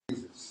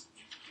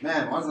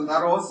Man, wasn't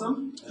that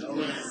awesome?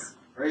 Yes.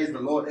 Praise the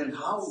Lord. And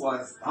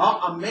how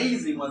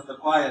amazing was the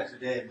choir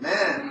today?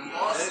 Man.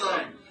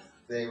 Awesome.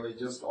 They were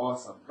just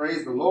awesome.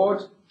 Praise the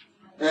Lord.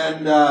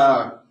 And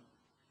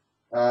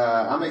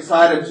I'm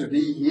excited to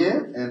be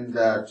here. And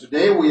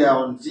today we are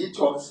on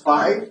Detox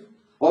 5.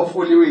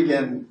 Hopefully we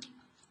can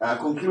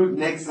conclude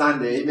next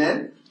Sunday.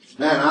 Amen.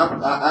 Man,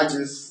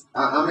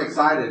 I'm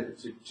excited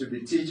to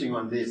be teaching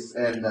on this.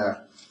 And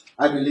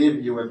I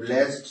believe you were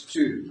blessed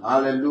too.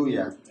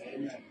 Hallelujah.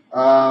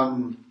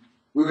 Amen.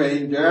 We were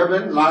in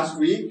Durban last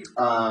week,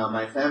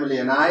 my family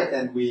and I,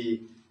 and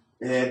we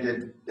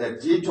had a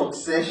detox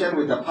session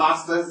with the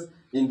pastors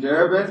in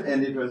Durban,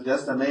 and it was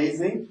just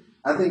amazing.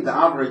 I think the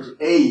average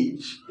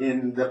age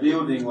in the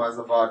building was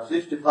about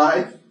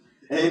 55.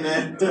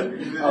 Amen.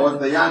 I was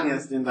the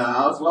youngest in the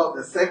house. Well,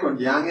 the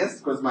second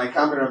youngest, because my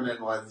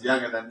cameraman was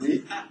younger than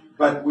me.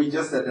 But we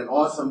just had an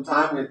awesome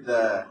time with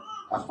the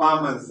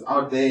farmers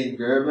out there in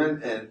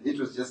Durban, and it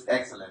was just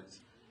excellent.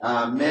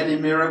 Many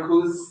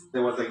miracles.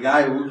 There was a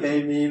guy who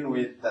came in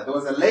with, there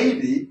was a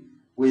lady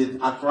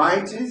with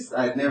arthritis.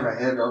 I'd never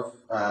heard of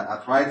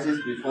arthritis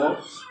before,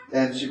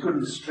 and she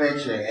couldn't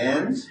stretch her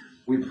hand.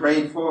 We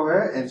prayed for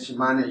her, and she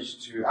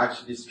managed to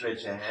actually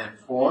stretch her hand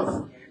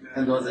forth.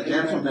 And there was a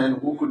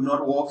gentleman who could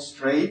not walk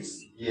straight.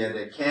 He had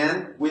a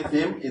can with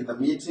him in the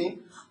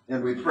meeting,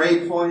 and we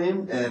prayed for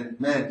him, and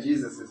man,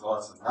 Jesus is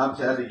awesome. I'm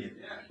telling you.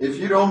 If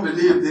you don't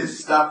believe this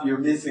stuff, you're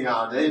missing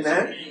out.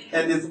 Amen?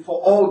 And it's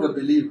for all the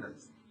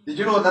believers. Did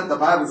you know that the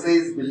Bible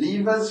says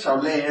believers shall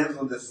lay hands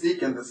on the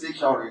sick and the sick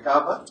shall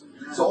recover?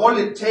 So all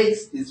it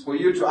takes is for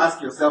you to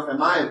ask yourself,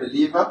 am I a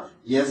believer?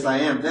 Yes, I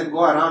am. Then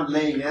go around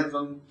laying hands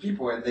on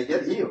people and they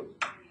get healed.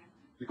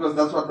 Because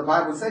that's what the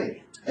Bible says.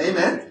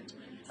 Amen?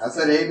 I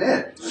said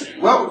amen.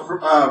 Well,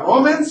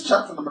 Romans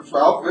chapter number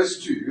 12,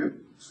 verse 2.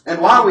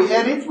 And while we're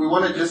at it, we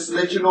want to just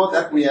let you know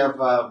that we have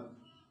a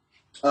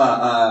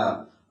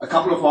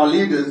couple of our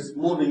leaders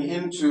moving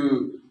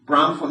into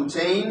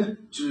Braamfontein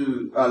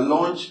to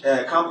launch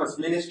a campus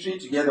ministry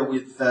together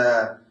with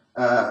a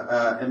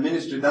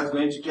ministry that's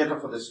going to cater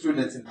for the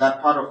students in that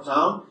part of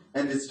town,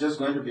 and it's just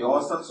going to be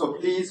awesome. So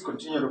please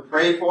continue to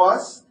pray for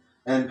us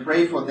and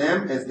pray for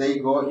them as they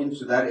go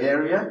into that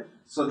area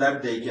so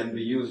that they can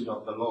be used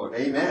of the Lord.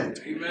 Amen.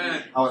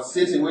 Amen. I was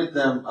sitting with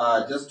them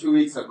just 2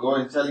 weeks ago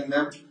and telling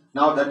them,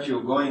 now that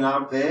you're going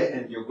out there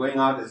and you're going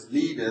out as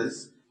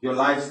leaders, your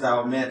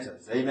lifestyle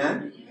matters.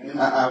 Amen?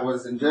 I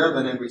was in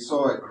Durban and we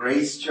saw a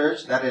Grace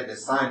Church that had a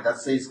sign that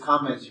says,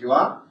 come as you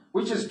are,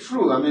 which is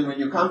true. I mean, when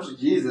you come to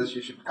Jesus,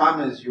 you should come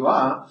as you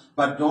are,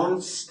 but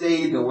don't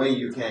stay the way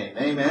you came.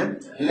 Amen?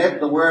 Let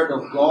the Word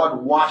of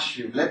God wash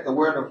you. Let the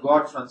Word of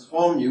God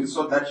transform you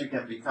so that you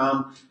can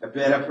become a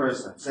better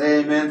person. Say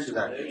amen to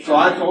that. Amen. So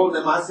I told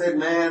them, I said,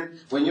 man,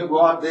 when you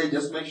go out there,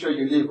 just make sure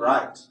you live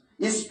right.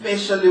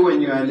 Especially when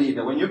you're a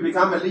leader. When you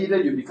become a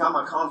leader, you become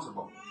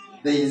accountable.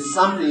 There is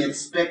something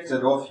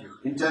expected of you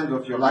in terms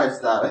of your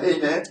lifestyle.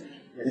 Amen.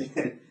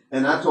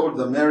 And I told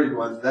the married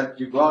ones that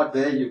you go out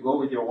there, you go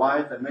with your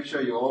wife, and make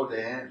sure you hold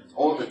their hands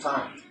all the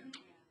time.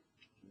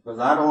 Because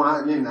I don't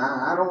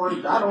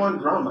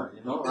want drama.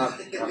 You know,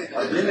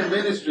 I've been in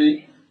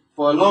ministry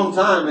for a long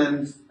time,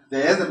 and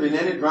there hasn't been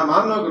any drama.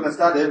 I'm not going to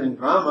start having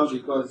drama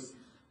because,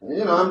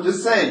 you know, I'm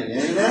just saying.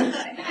 Amen.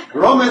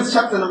 Romans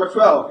chapter number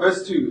 12,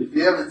 verse 2. If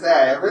you haven't said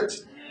I have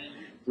it.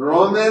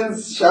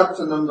 Romans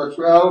chapter number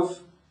 12.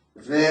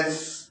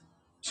 Verse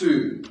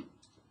 2.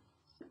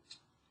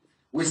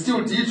 We're still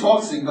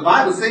detoxing. The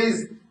Bible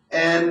says,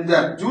 and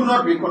do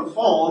not be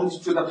conformed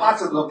to the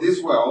patterns of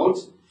this world.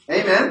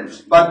 Amen.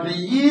 But be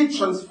ye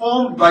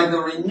transformed by the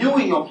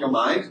renewing of your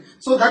mind,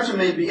 so that you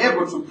may be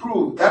able to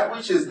prove that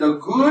which is the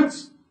good,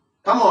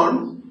 come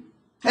on,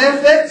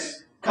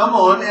 perfect, come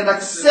on, and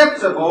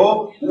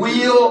acceptable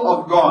will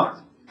of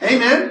God.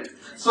 Amen.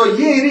 So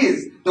here it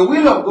is. The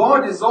will of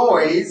God is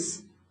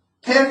always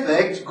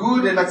perfect,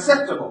 good, and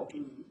acceptable.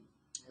 Amen.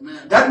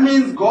 That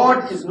means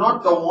God is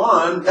not the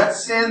one that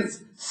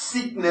sends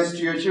sickness to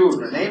your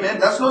children. Amen.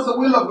 That's not the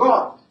will of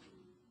God.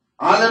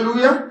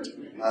 Hallelujah.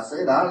 I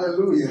said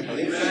hallelujah.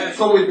 Amen.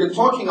 So we've been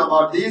talking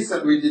about this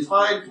and we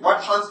defined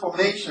what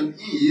transformation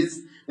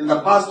is in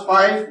the past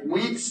 5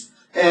 weeks.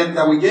 And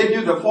we gave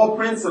you the 4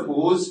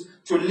 principles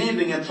to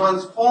living a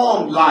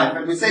transformed life.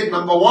 And we said,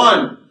 number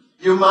 1,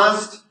 you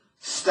must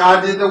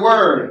study the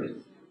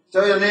Word.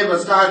 Tell your neighbor,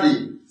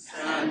 study.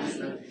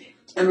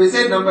 And we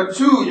said, number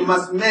 2, you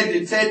must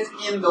meditate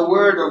in the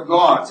Word of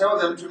God. Tell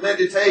them to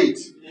meditate.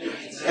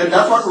 And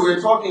that's what we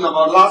were talking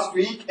about last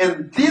week.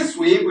 And this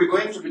week, we're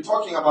going to be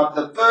talking about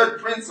the 3rd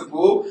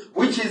principle,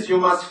 which is you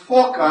must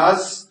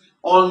focus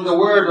on the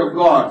Word of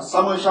God.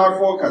 Someone shout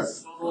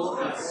focus.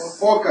 Focus.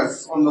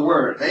 Focus on the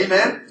Word.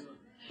 Amen?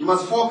 You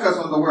must focus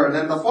on the Word.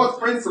 And the 4th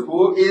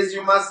principle is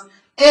you must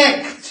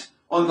act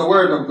on the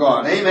Word of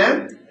God.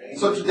 Amen?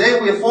 So today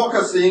we're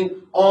focusing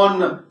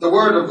on the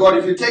Word of God.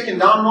 If you're taking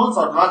down notes,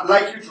 I'd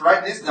like you to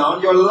write this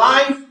down. Your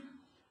life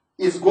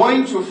is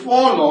going to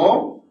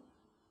follow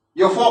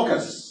your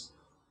focus.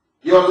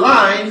 Your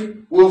life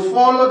will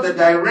follow the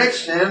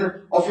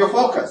direction of your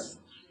focus.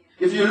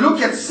 If you look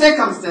at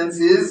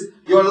circumstances,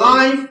 your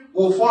life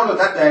will follow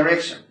that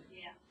direction.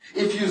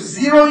 If you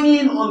zero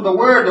in on the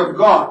Word of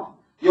God,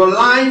 your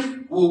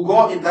life will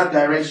go in that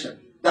direction.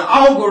 The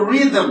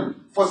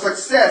algorithm for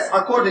success,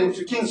 according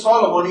to King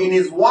Solomon in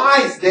his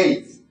wise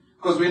days,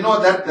 because we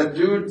know that the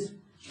dude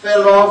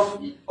fell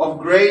off of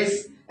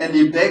grace and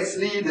he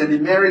backslid and he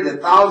married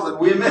 1,000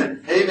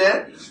 women.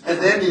 Amen. And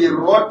then he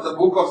wrote the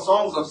book of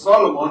Songs of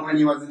Solomon when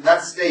he was in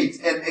that state.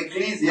 And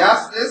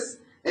Ecclesiastes.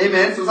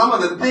 Amen. So some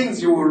of the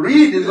things you will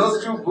read in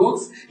those two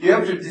books, you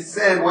have to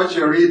discern what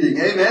you're reading.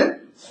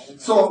 Amen.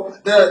 So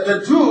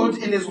the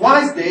dude in his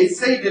wise days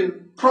said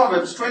in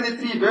Proverbs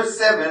 23 verse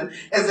 7,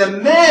 as a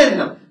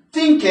man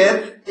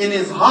thinketh in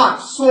his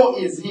heart, so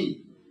is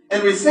he.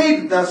 And we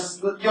say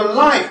that your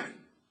life,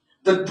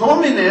 the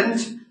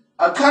dominant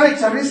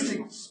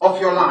characteristics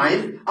of your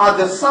life are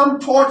the sum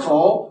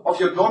total of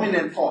your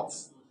dominant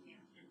thoughts.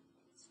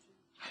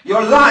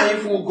 Your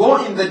life will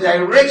go in the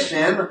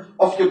direction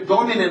of your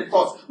dominant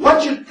thoughts.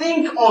 What you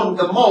think on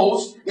the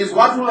most is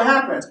what will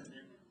happen.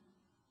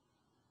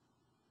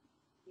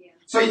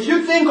 So if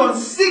you think on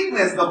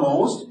sickness the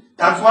most,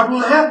 that's what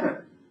will happen.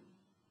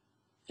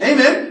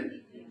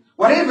 Amen?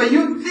 Whatever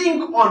you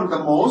think on the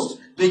most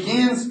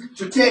begins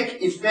to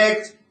take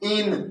effect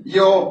in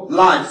your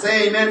life.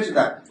 Say amen to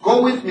that.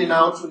 Go with me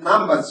now to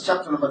Numbers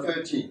chapter number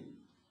 13.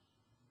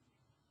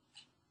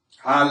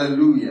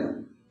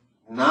 Hallelujah.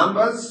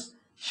 Numbers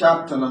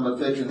chapter number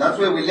 13. That's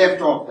where we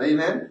left off.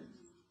 Amen?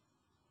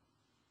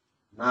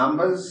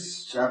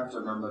 Numbers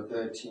chapter number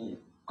 13.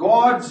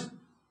 God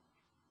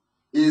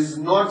is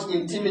not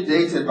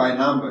intimidated by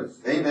numbers.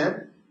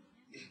 Amen?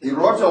 He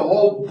wrote a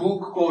whole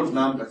book called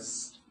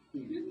Numbers.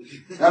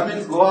 That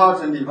means go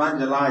out and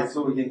evangelize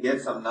so we can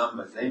get some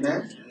numbers.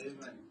 Amen?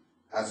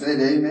 I said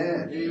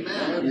amen.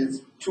 Amen.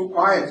 It's too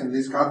quiet in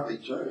this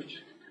Catholic church.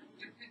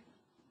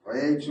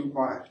 Way too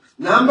quiet.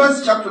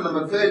 Numbers chapter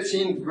number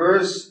 13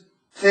 verse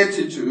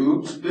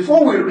 32.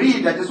 Before we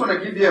read, I just want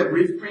to give you a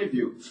brief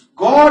preview.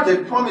 God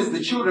had promised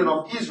the children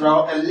of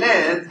Israel a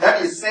land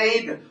that is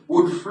said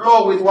would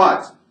flow with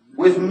what?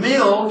 With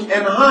milk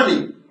and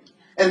honey.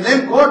 And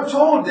then God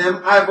told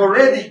them, I've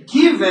already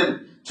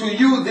given to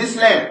you this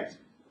land.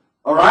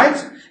 Alright?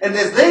 And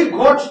as they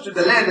got to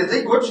the land, as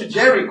they got to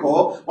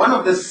Jericho, one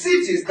of the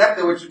cities that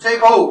they were to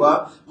take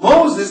over,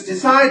 Moses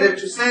decided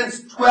to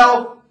send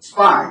 12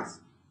 spies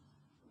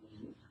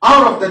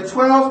out of the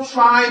 12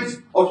 tribes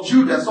of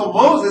Judah. So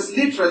Moses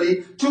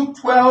literally took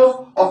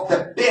 12 of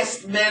the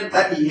best men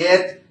that he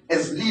had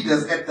as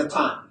leaders at the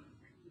time.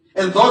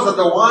 And those are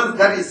the ones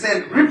that he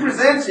sent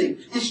representing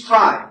each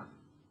tribe.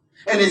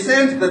 And he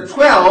sent the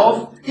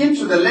 12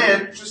 into the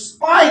land to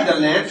spy the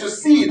land, to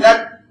see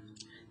that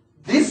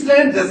this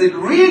land, does it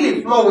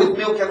really flow with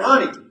milk and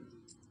honey?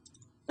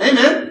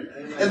 Amen?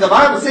 And the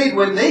Bible said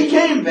when they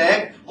came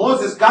back,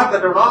 Moses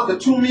gathered around the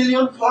 2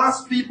 million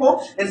plus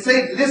people and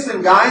said,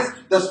 listen guys,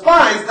 the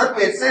spies that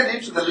we had sent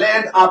into the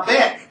land are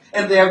back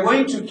and they are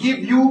going to give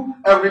you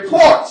a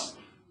report.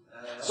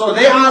 So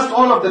they asked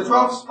all of the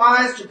 12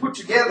 spies to put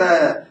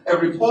together a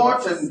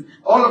report, and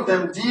all of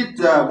them did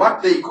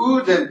what they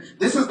could. And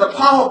this is the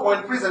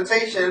PowerPoint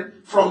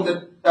presentation from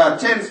the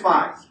 10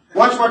 spies.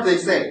 Watch what they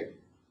say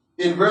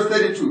in verse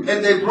 32.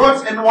 And they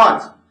brought and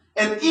what?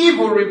 An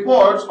evil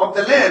report of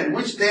the land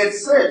which they had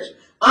searched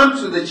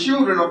unto the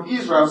children of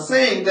Israel,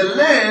 saying, the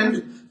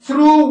land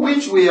through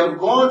which we have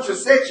gone to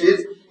search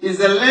it is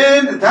a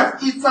land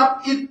that eats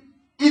up its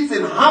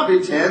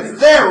inhabitants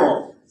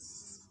thereof.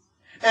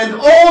 And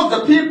all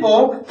the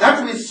people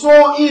that we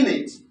saw in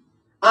it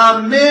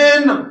are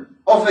men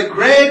of a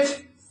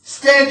great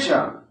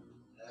stature.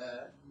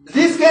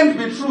 This can't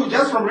be true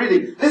just from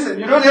reading. Listen,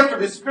 you don't have to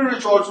be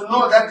spiritual to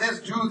know that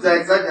these dudes are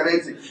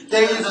exaggerating.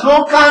 There is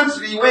no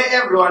country where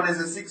everyone has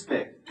a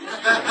six-pack.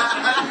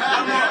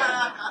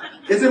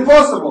 It's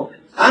impossible.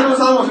 I know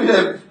some of you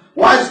have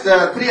watched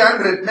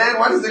 300 Men.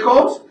 What is it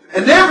called?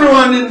 And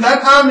everyone in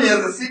that army has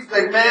a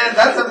six-pack. Man,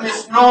 that's a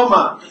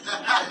misnomer.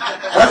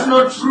 That's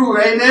not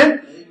true.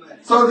 Amen?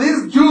 So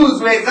these Jews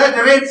were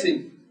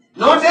exaggerating.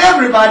 Not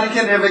everybody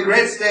can have a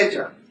great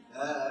stature.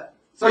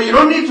 So you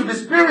don't need to be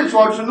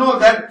spiritual to know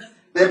that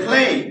they're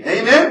playing.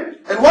 Amen?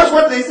 And watch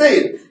what they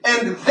said.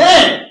 And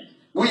then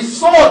we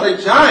saw the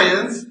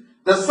giants,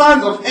 the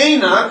sons of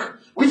Anak,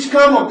 which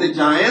come of the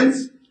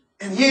giants.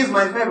 And here's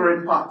my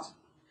favorite part.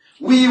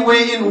 We were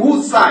in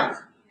whose sight?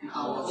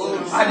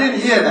 I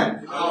didn't hear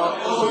that.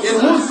 In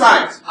whose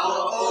sight?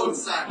 Our own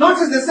sight.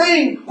 Notice they're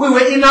saying we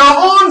were in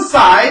our own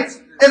sight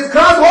as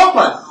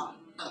grasshoppers.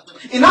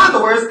 In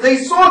other words, they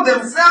saw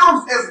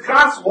themselves as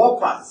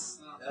grasshoppers.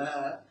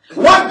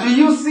 What do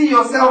you see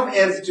yourself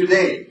as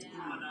today?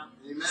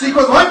 See,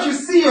 because what you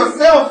see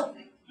yourself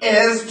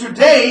as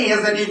today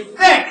has an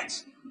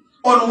effect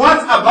on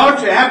what's about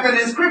to happen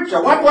in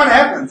Scripture. What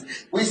happens?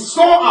 We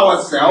saw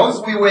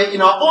ourselves, we were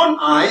in our own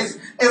eyes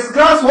as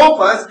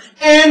grasshoppers,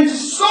 and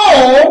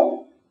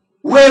so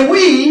were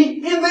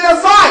we in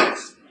their sight.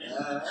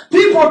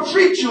 People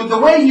treat you the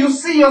way you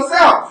see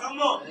yourself.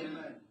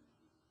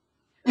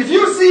 If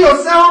you see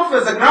yourself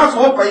as a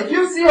grasshopper, if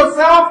you see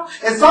yourself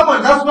as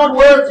someone that's not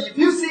worthy, if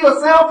you see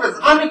yourself as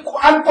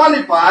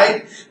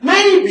unqualified,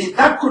 maybe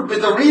that could be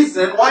the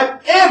reason why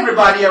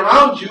everybody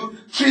around you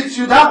treats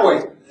you that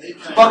way.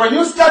 But when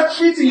you start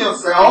treating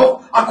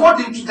yourself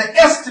according to the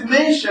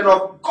estimation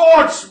of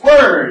God's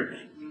word,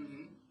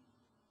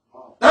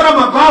 that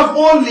I'm above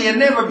only and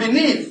never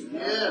beneath,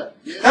 that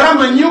I'm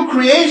a new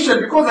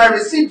creation because I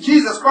received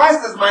Jesus Christ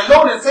as my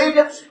Lord and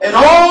Savior, and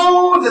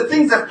all the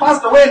things have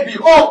passed away, and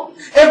behold,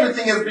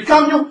 everything has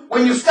become new.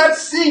 When you start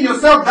seeing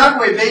yourself that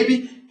way,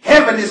 baby,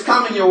 heaven is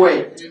coming your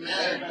way.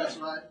 Amen. That's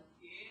right.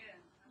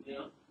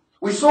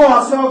 We saw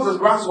ourselves as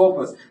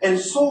grasshoppers, and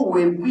so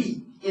were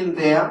we in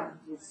their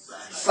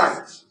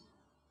sight.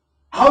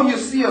 How you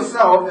see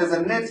yourself has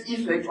a net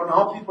effect on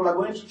how people are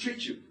going to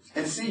treat you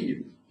and see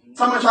you.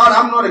 Someone shout,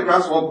 I'm not a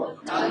grasshopper.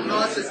 I'm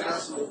not a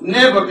grasshopper.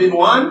 Never been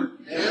one.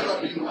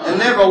 Never been one. And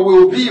never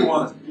will be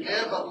one.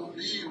 Never will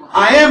be one.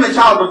 I am a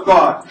child of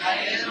God. I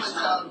am a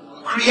child of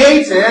God.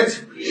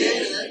 Created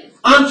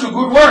unto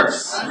good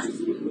works.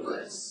 Unto good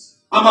works.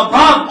 I'm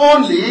above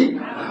only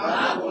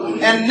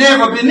and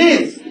never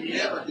beneath.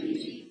 Never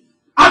beneath.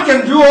 I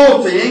can do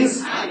all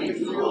things I can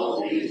do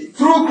all things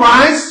through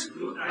Christ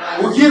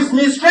who gives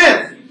me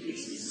strength.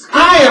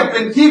 I have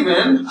been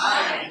given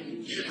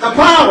the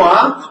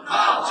power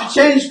to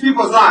change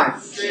people's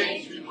lives.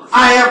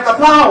 I have the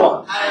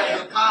power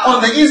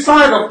on the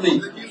inside of me.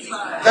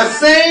 The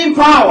same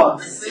power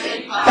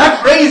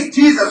that raised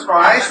Jesus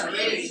Christ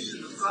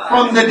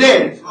from the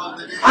dead.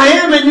 I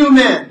am a new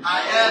man.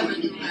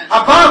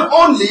 Above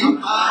only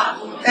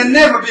and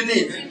never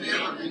beneath.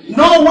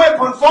 No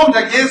weapon formed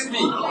against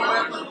me.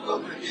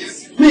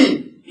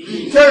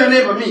 Me. Tell your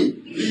neighbor,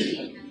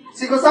 me.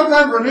 See, because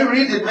sometimes when we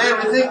read it, man,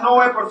 we think no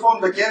weapon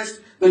formed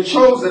against the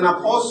chosen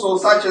apostle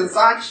such and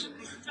such.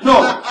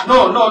 No.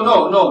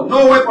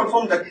 No weapon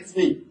formed against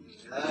me.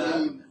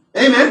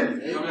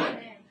 Amen?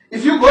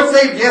 If you got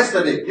saved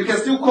yesterday, you can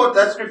still quote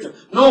that scripture.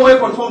 No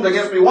weapon formed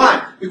against me.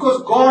 Why?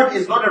 Because God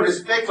is not a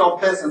respecter of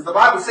persons. The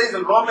Bible says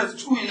in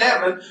Romans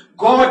 2:11,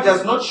 God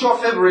does not show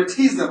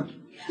favoritism.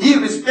 He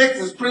respects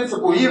his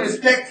principle. He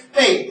respects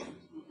faith.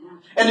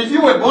 And if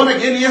you were born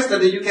again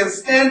yesterday, you can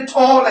stand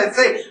tall and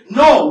say,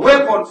 no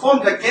weapon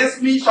formed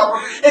against me shall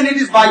prosper. And it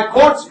is by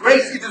God's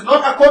grace. It is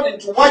not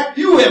according to what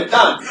you have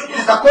done. It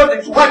is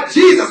according to what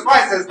Jesus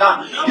Christ has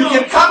done. You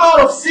can come out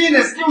of sin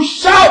and still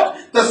shout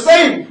the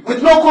same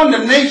with no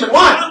condemnation.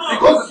 Why?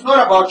 Because it's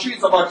not about you,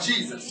 it's about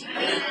Jesus.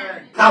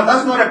 Now,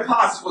 that's not a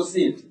pass for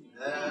sin.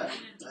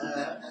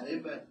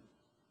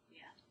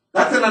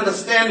 That's an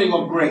understanding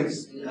of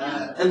grace.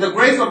 And the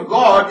grace of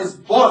God is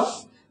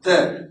both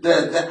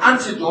the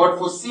antidote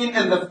for sin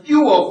and the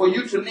fuel for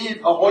you to live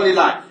a holy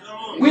life.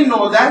 We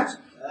know that.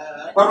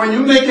 But when you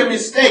make a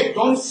mistake,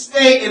 don't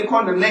stay in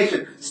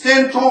condemnation.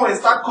 Stand tall and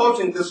start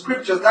quoting the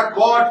scriptures that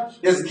God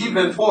has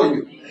given for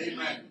you.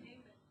 Amen.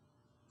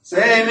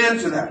 Say amen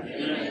to that.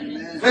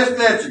 Amen. Verse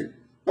 30.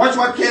 Watch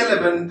what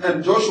Caleb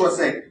and Joshua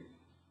say.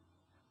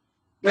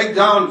 Break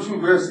down 2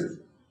 verses.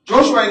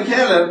 Joshua and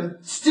Caleb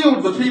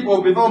stilled the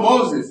people before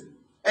Moses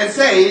and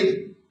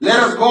said,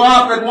 let us go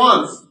up at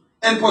once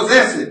and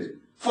possess it,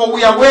 for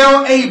we are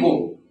well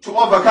able to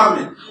overcome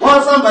it.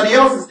 While somebody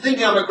else is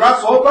thinking I'm a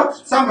grasshopper,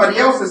 somebody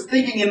else is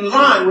thinking in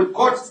line with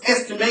God's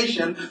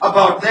estimation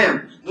about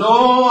them.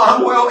 No,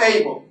 I'm well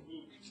able.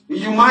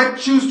 You might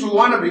choose to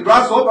want to be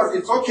grasshoppers,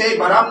 it's okay,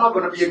 but I'm not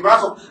going to be a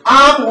grasshopper.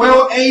 I'm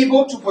well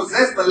able to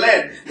possess the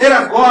land. Let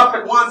us go up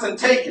at once and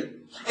take it.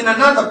 In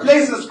another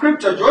place in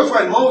scripture,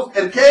 Joshua and Moses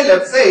and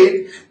Caleb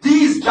said,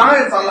 these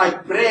giants are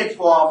like bread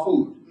for our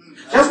food.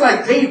 Just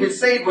like David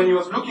said when he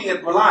was looking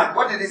at Goliath,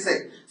 what did he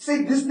say? He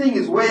said, this thing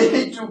is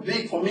way too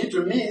big for me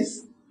to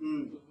miss.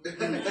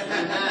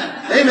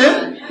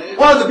 Amen?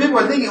 While the people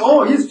were thinking,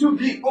 oh, he's too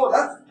big. Oh,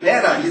 that's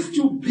better. He's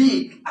too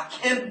big. I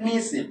can't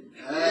miss him.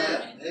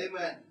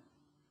 Amen.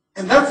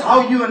 And that's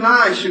how you and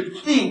I should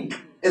think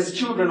as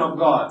children of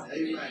God.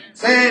 Amen.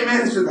 Say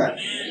amen to that.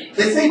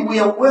 They said we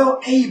are well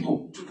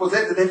able to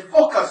possess it. They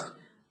focused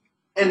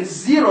and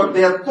zeroed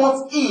their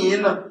thoughts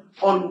in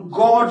on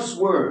God's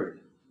word.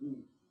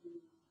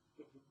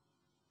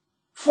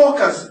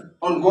 Focus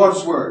on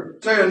God's word.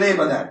 Tell your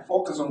neighbor that.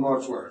 Focus on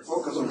God's word.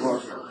 Focus on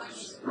God's word.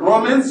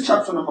 Romans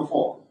chapter number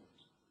 4.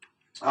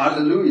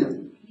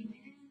 Hallelujah.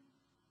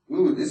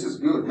 Ooh, this is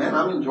good. Man,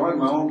 I'm enjoying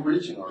my own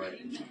preaching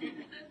already.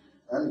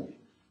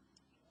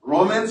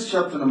 Romans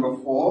chapter number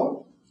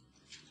 4,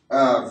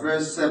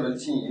 verse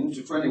 17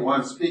 to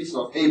 21 speaks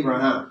of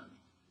Abraham.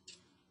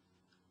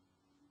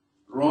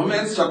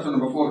 Romans chapter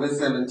number 4, verse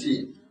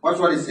 17. Watch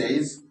what it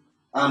says.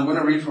 I'm going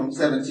to read from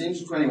 17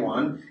 to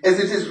 21. As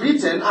it is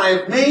written, I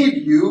have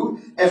made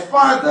you a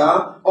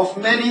father of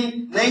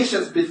many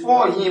nations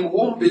before him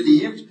whom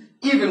believed,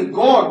 even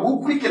God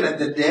who quickeneth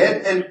the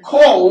dead and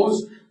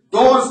calls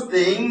those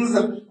things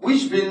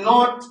which be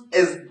not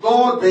as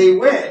though they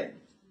were.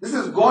 This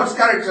is God's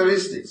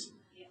characteristics.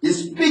 He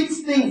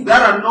speaks things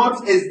that are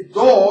not as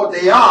though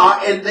they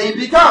are and they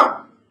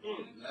become.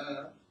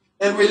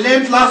 And we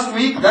learned last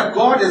week that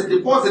God has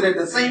deposited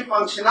the same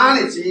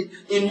functionality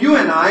in you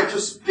and I to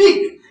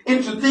speak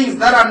into things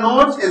that are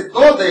not as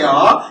though they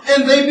are,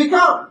 and they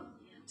become.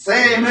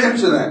 Say amen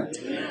to that.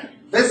 Amen.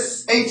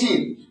 Verse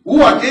 18.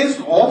 Who against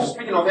hope,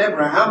 speaking of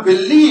Abraham,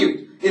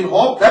 believed in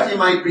hope that he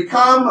might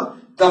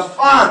become the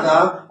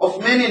father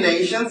of many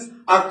nations,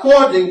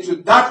 according to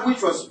that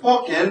which was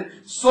spoken,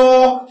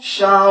 so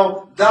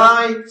shall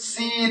thy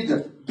seed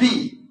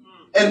be.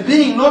 And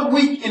being not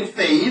weak in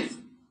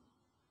faith,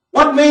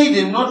 what made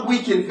him not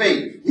weak in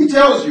faith? He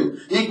tells you,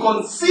 he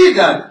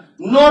considered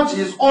not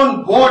his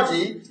own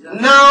body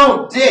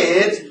now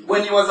dead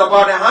when he was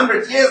about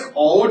 100 years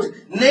old,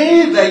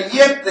 neither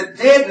yet the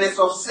deadness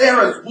of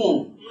Sarah's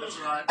womb. That's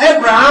right.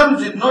 Abraham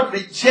did not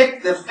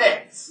reject the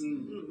facts.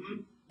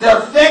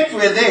 The facts were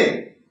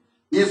there.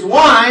 His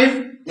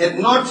wife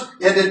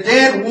had a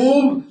dead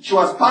womb. She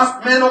was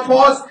past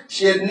menopause.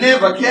 She had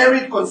never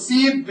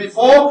conceived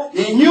before.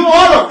 He knew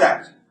all of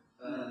that.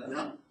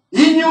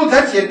 He knew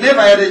that he had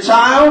never had a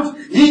child.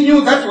 He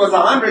knew that he was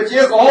 100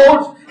 years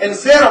old, and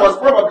Sarah was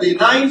probably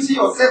 90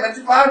 or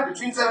 75,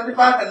 between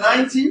 75 and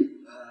 90.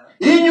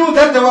 He knew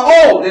that they were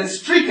old and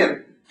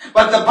stricken.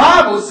 But the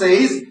Bible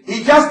says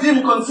he just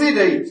didn't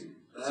consider it.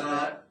 That's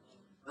right.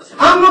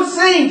 I'm not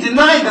saying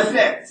deny the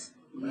facts.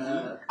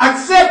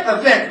 Accept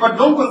the facts, but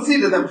don't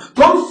consider them.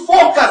 Don't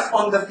focus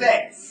on the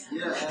facts.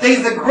 There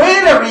is a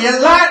greater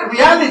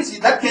reality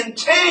that can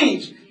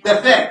change the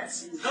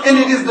facts. And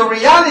it is the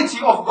reality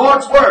of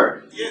God's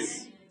word.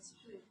 Yes.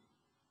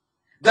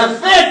 The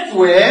facts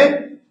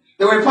were,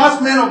 they were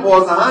past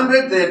menopause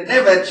 100, they had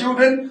never had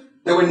children,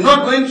 they were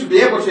not going to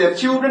be able to have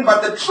children,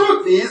 but the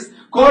truth is,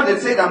 God had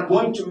said, I'm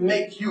going to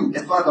make you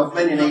a father of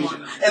many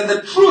nations. And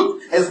the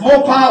truth has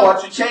more power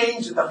to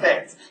change the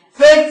facts.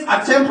 Facts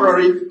are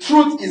temporary,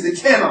 truth is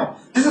eternal.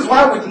 This is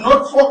why we do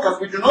not focus,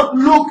 we do not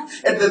look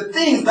at the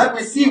things that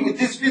we see with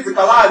these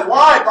physical eyes.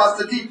 Why,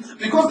 Pastor D?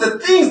 Because the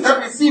things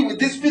that we see with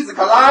these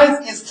physical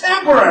eyes is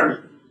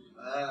temporary.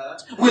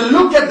 We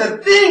look at the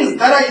things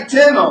that are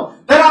eternal,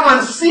 that are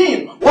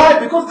unseen. Why?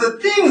 Because the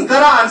things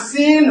that are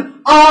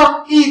unseen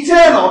are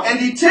eternal. And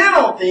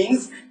eternal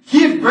things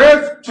give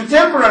birth to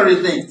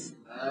temporary things.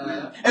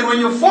 And when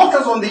you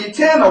focus on the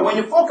eternal, when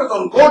you focus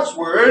on God's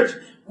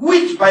word,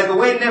 which, by the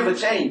way, never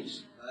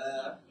changed,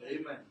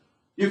 Amen.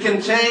 you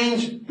can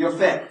change your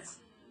facts.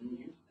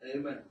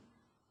 Amen.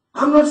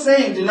 I'm not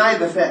saying deny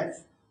the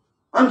facts.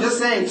 I'm just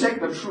saying check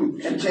the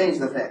truth and change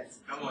the facts.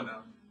 Come on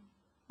now.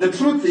 The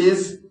truth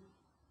is,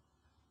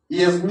 he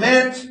has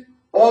met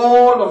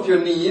all of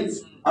your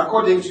needs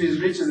according to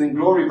his riches in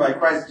glory by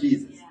Christ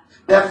Jesus.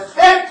 The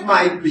fact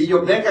might be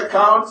your bank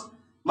account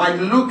might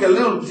look a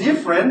little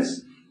different,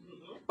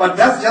 but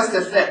that's just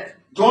a fact.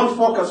 Don't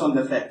focus on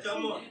the fact.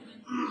 Come on.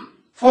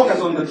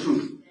 Focus on the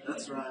truth.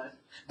 That's right.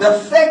 The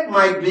fact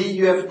might be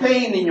you have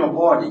pain in your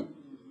body,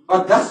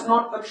 but that's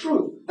not the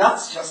truth.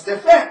 That's just a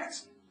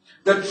fact.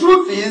 The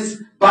truth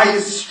is, by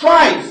his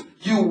stripes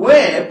you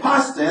were,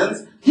 past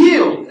tense,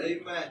 healed.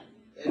 Amen.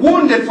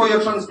 Wounded for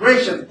your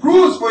transgressions,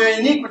 bruised for your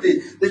iniquity.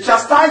 The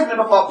chastisement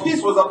of our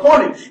peace was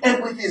upon him,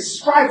 and with his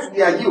stripes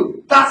we are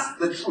healed. That's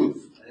the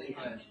truth.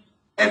 Amen.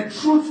 And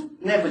truth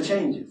never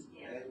changes.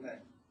 Amen.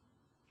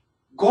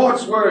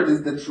 God's word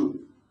is the truth.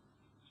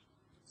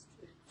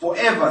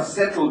 Forever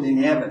settled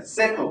in heaven.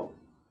 Settled.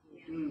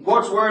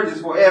 God's word is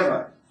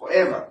forever,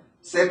 forever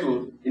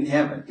settled in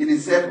heaven. It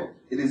is settled.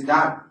 It is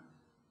done.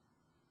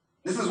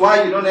 This is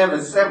why you don't have a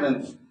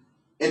 7th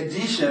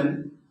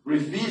edition,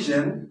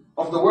 revision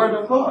of the word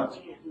of God.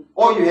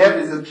 All you have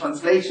is a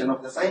translation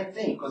of the same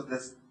thing,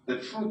 because the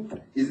truth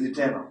is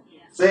eternal.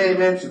 Say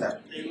amen to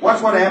that.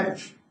 Watch what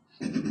happens.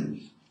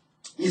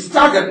 He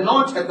staggered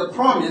not at the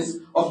promise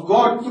of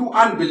God through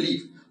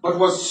unbelief, but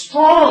was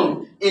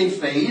strong in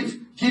faith,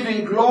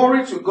 giving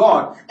glory to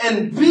God,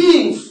 and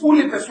being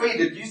fully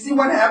persuaded. Do you see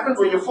what happens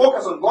when you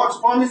focus on God's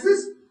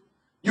promises?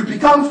 You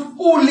become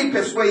fully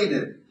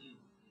persuaded.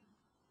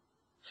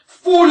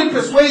 Fully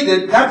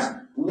persuaded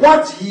that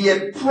what he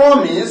had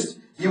promised,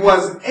 he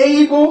was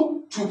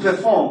able to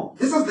perform.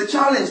 This is the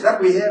challenge that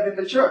we have in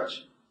the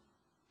church.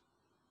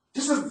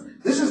 This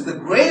is the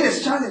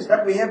greatest challenge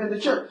that we have in the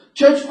church.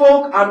 Church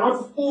folk are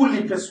not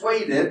fully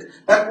persuaded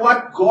that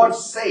what God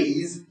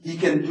says he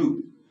can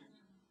do.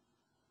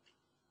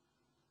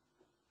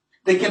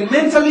 They can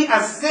mentally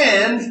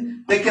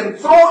ascend, they can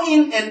throw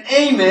in an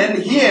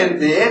amen here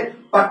and there,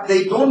 but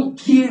they don't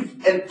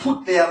give and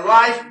put their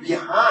life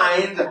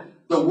behind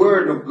the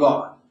word of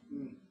God.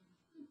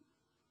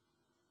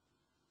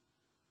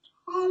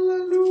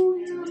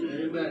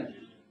 Hallelujah. Amen.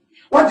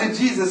 What did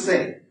Jesus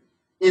say?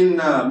 In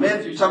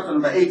Matthew chapter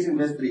number 18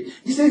 verse 3.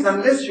 He says,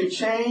 unless you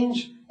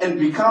change and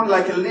become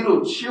like a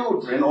little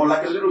children or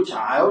like a little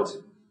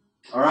child,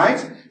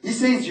 alright? He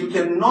says you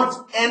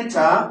cannot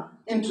enter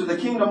into the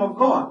kingdom of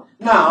God.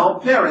 Now,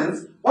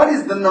 parents, what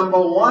is the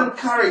number one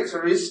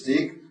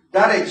characteristic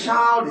that a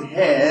child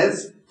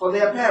has for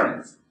their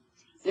parents?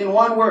 In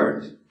one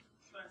word.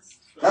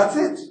 That's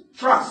it.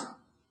 Trust.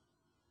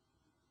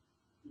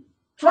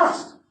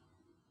 Trust.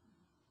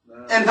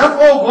 And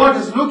that's all God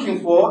is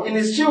looking for in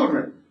his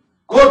children.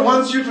 God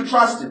wants you to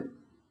trust Him.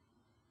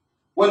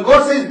 When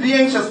God says be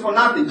anxious for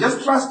nothing,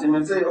 just trust Him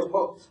and say,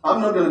 oh,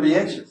 I'm not going to be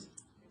anxious.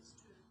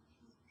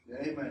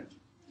 Amen.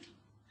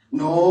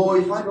 No,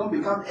 if I don't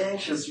become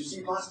anxious, you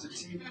see, Pastor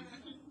T,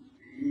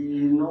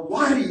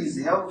 worry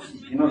is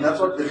healthy. That's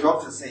what the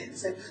doctors say. They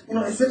say, at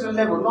a certain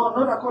level, no,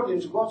 not according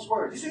to God's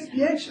word. He says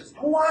be anxious.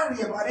 Don't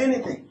worry about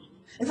anything.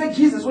 In fact,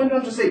 Jesus went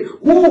on to say,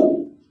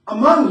 who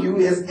among you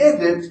has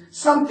added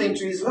something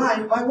to his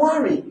life by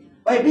worrying,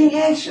 by being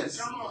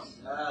anxious?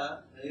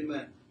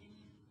 Amen.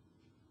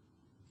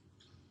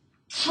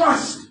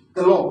 Trust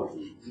the Lord.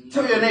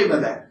 Tell your neighbor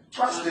that.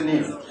 Trust in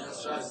Him.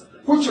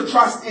 Put your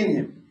trust in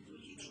Him.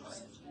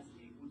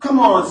 Come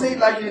on, say it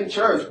like you're in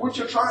church. Put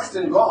your trust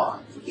in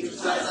God.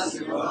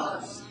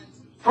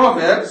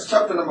 Proverbs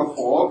chapter number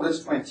 4,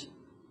 verse 20.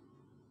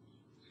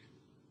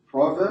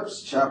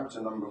 Proverbs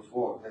chapter number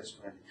 4, verse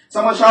 20.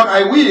 Someone shout,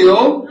 I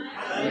will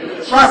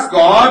trust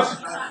God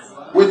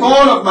with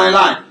all of my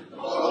life.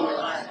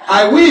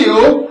 I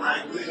will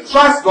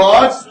trust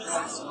God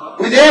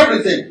with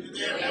everything.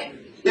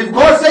 If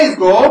God says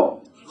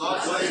go,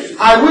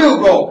 I will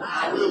go.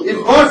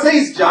 If God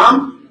says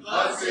jump,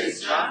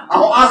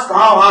 I'll ask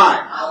how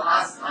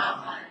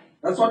high.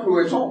 That's what we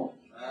were told.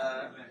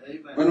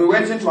 When we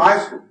went into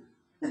high school,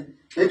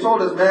 they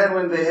told us, man,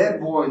 when the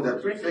head boy, the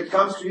prefect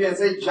comes to you and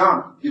says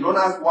jump, you don't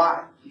ask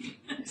why.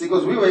 See,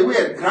 because we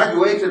had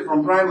graduated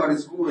from primary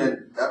school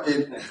and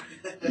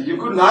you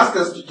couldn't ask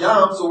us to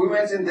jump, so we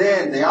went in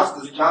there and they asked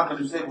us to jump and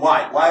we said,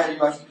 why? Why are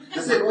you asking?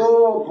 They said,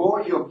 oh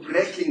boy, you're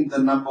breaking the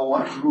number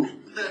one rule.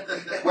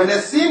 When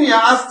a senior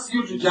asks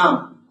you to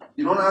jump,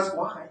 you don't ask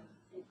why.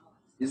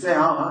 You say,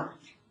 how high?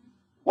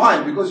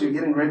 Why? Because you're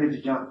getting ready to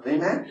jump.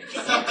 Amen?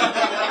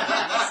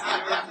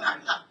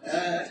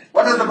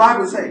 What does the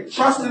Bible say?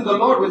 Trust in the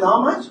Lord with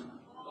how much?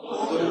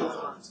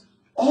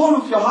 All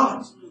of your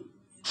heart.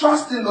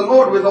 Trust in the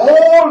Lord with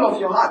all of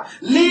your heart.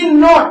 Lean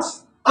not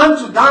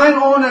unto thine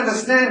own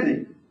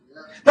understanding.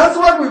 That's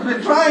what we've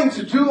been trying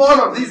to do all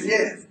of these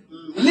years.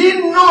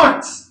 Lean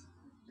not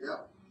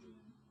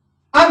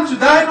unto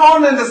thine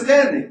own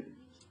understanding.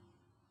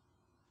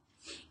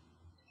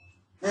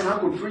 Man, I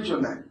could preach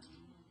on that.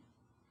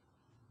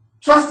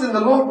 Trust in the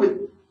Lord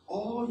with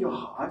all your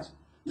heart.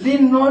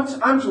 Lean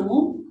not unto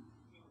who?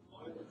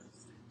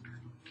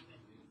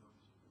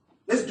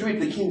 Let's do it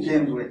the King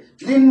James way.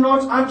 Lean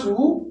not unto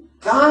who?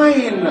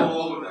 Thine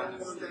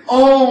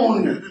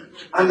own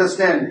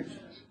understanding.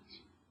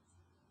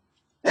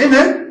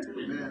 Amen?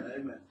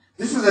 Amen.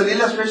 This is an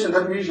illustration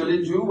that we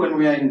usually do when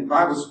we are in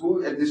Bible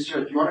school at this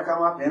church. You want to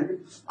come up, Henry?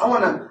 I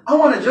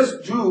want to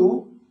just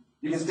do,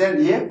 you can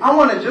stand here. I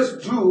want to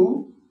just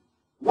do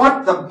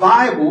what the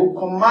Bible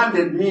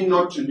commanded me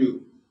not to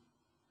do.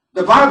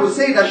 The Bible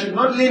said I should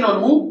not lean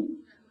on who?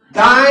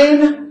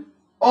 Thine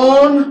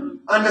own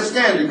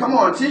understanding. Come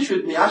on, teach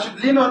with me. I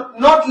should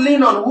not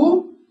lean on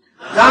who?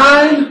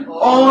 Thine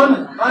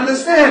own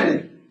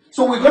understanding.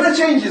 So we're going to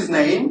change his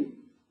name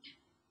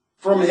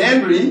from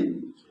Henry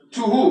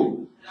to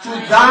who? To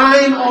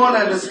thine own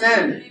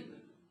understanding.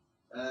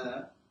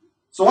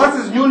 So what's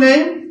his new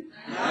name?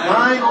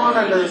 Thine own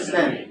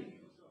understanding.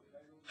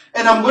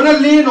 And I'm going to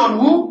lean on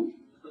who?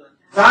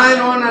 Thine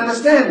own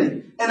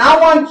understanding. And I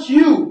want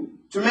you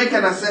to make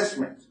an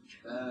assessment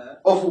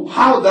of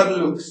how that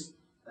looks.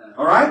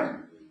 Alright?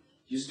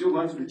 You still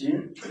going to the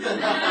gym?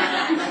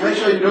 Make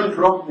sure you don't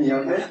drop me,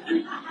 okay?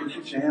 You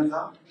put your hands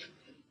up.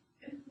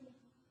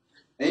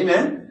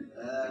 Amen?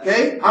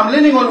 Okay? I'm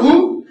leaning on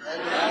who?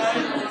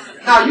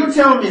 Now you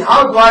tell me,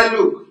 how do I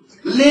look?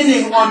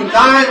 Leaning on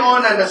thine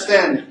own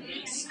understanding.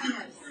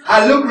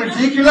 I look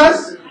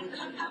ridiculous.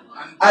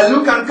 I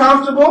look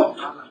uncomfortable.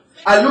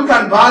 I look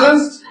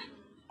unbalanced.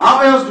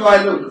 How else do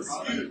I look?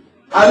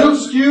 I look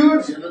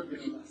skewed.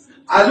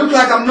 I look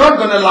like I'm not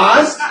going to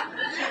last.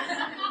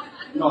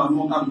 No, I'm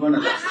going to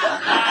last.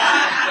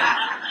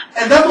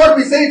 And that's what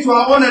we say to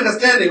our own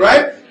understanding,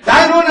 right?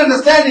 Thine own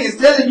understanding is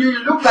telling you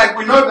look like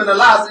we're not going to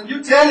last. And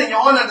you telling your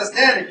own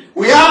understanding,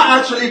 we are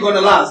actually going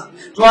to last.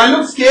 Do I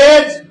look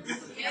scared?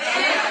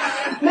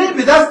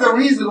 Maybe that's the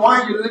reason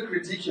why you look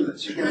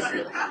ridiculous. You can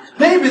say.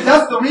 Maybe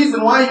that's the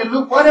reason why you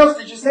look, what else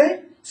did you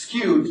say?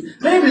 Skewed.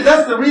 Maybe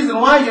that's the reason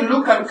why you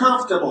look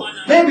uncomfortable.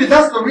 Maybe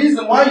that's the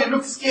reason why you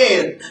look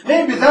scared.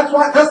 Maybe that's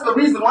the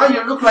reason why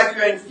you look like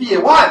you're in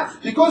fear. Why?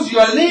 Because you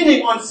are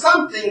leaning on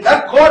something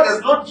that God has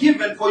not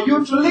given for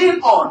you to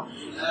lean on.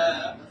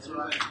 That's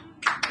right.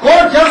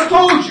 God just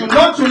told you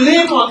not to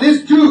lean on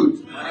this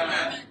dude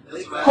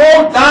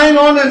called thine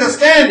own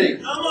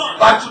understanding,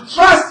 but to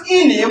trust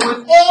in him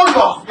with all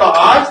of your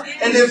heart.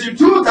 And as you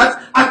do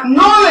that,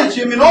 acknowledge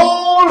him in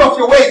all of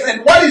your ways.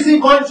 And what is he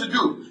going to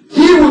do?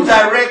 He will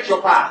direct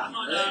your path.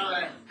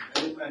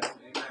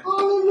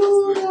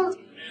 Hallelujah.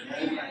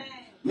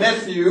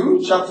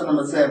 Matthew chapter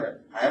number 7.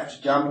 I have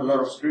to jump a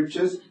lot of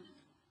scriptures.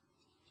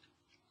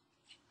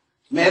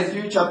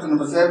 Matthew chapter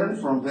number 7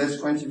 from verse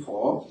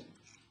 24.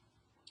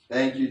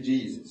 Thank you,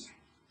 Jesus.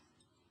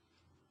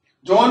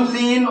 Don't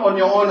lean on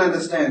your own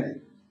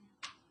understanding.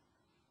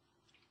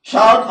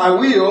 Shout, I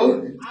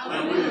will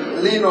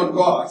lean on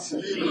God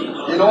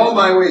in all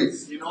my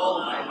ways.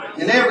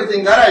 In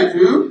everything that I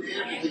do,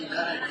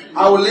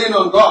 I will lean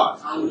on God.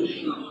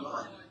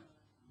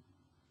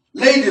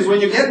 Ladies,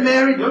 when you get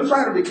married, don't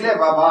try to be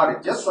clever about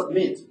it. Just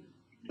submit.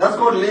 That's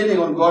called leaning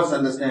on God's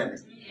understanding.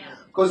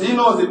 Because He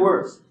knows it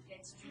works.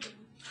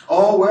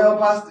 Oh, well,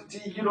 Pastor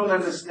T, you don't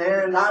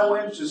understand. I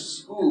went to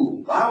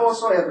school. I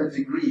also have a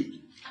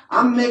degree.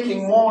 I'm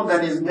making more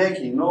than he's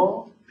making.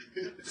 No.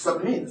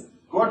 Submit.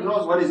 God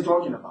knows what He's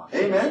talking about.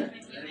 Amen?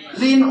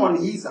 Lean on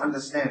His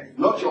understanding,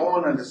 not your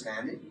own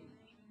understanding.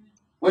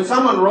 When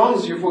someone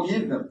wrongs you,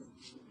 forgive them.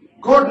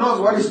 God knows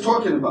what He's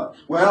talking about.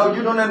 Well,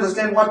 you don't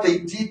understand what they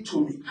did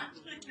to me.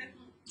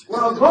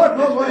 Well, God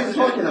knows what He's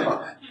talking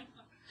about.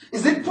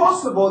 Is it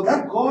possible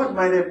that God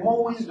might have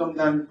more wisdom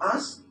than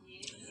us?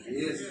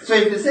 Yes. So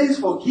if He says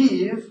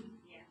forgive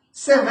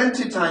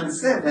 70 times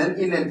 7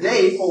 in a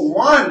day for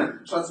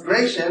one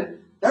transgression,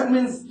 that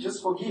means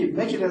just forgive.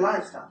 Make it a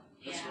lifestyle.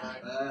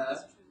 Yeah.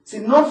 See,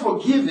 not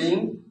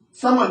forgiving,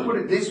 someone put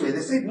it this way.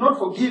 They said not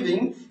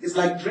forgiving is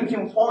like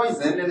drinking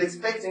poison and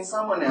expecting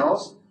someone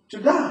else to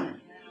die.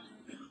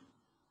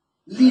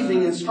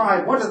 Living in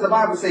strife. What does the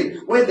Bible say?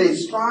 Where there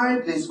is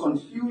strife, there is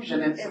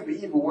confusion and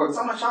every evil work.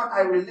 Someone shout,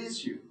 I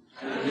release you.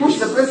 Push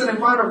the person in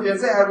front of you and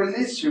say, I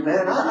release you,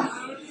 man.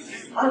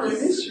 I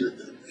release you.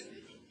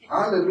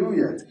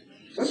 Hallelujah.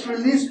 Just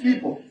release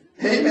people.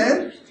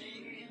 Amen.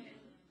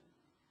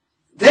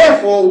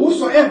 Therefore,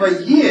 whosoever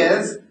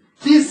hears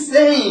these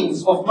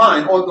sayings of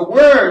mine, or the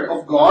word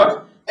of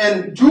God,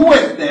 and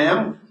doeth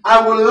them,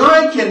 I will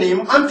liken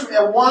him unto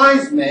a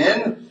wise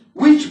man,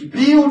 which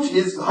built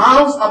his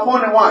house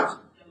upon a what?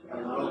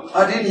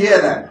 I didn't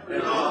hear that.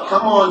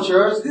 Come on,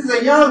 church. This is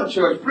a young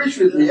church. Preach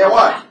with me. A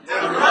what?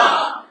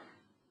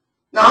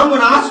 Now, I'm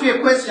going to ask you a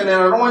question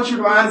and I don't want you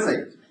to answer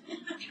it.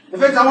 In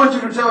fact, I want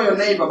you to tell your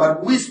neighbor,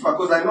 but whisper,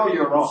 because I know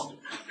you're wrong.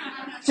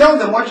 Tell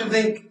them what you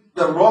think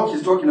the rock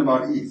he's talking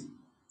about is.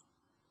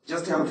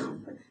 Just tell them.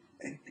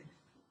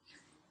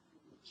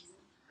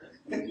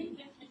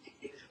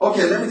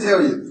 Okay, let me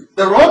tell you.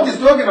 The rock he's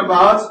talking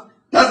about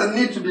doesn't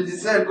need to be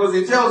discerned because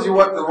he tells you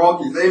what the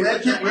rock is. Amen?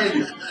 Keep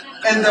reading.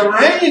 And the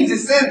rain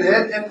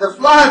descended, and the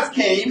floods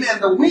came,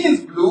 and the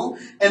winds blew,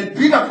 and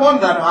beat upon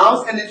that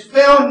house, and it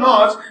fell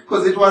not,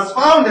 because it was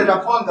founded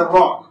upon the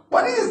rock.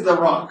 What is the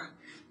rock?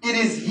 It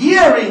is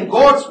hearing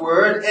God's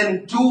word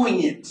and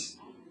doing it.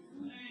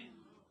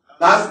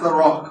 That's the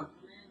rock.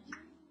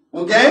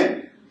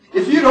 Okay?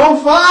 If you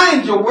don't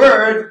find your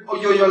word or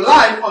your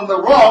life on the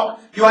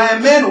rock, you are a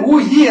man who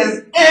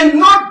hears and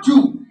not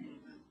do.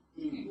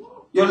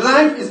 Your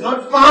life is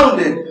not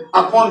founded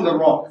upon the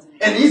rock.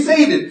 And he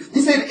said it.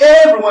 He said,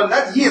 everyone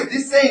that hears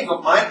these sayings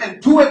of mine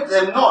and doeth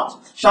them not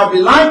shall be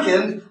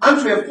likened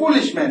unto a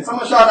foolish man.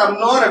 Someone shout, I'm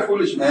not a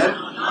foolish man.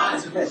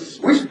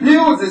 Which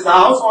builds his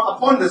house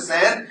upon the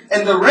sand,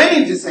 and the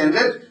rain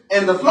descended,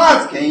 and the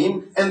floods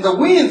came, and the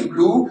winds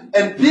blew,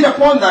 and beat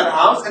upon that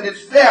house, and it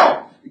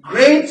fell.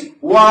 Great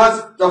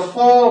was the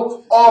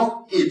fall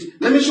of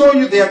it. Let me show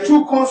you there are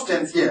two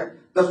constants here.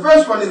 The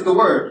first one is the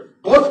word.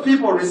 Both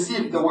people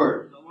received the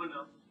word.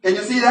 Can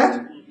you see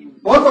that?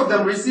 Both of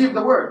them received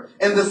the word.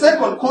 And the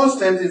second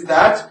constant is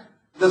that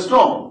the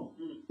storm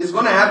is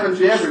going to happen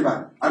to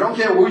everybody. I don't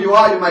care who you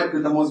are. You might be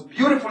the most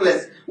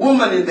beautifulest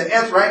woman in the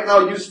earth right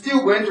now. You're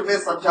still going to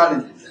face some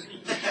challenges.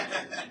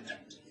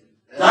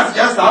 That's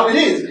just how it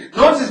is.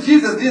 Notice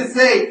Jesus didn't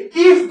say,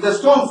 if the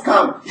storms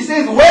come. He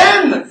says,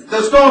 when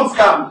the storms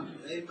come.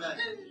 Amen.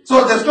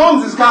 So the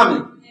storms is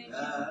coming.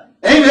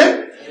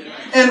 Amen.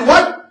 And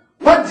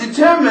what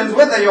determines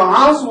whether your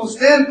house will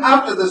stand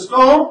after the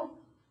storm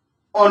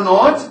or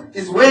not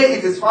is where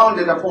it is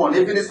founded upon.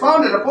 If it is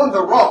founded upon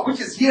the rock, which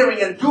is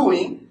hearing and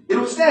doing, it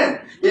will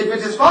stand. If it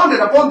is founded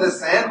upon the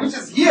sand, which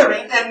is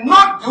hearing and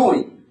not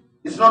doing,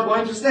 it's not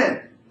going to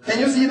stand. Can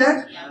you see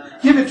that?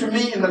 Give it to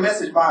me in the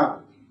Message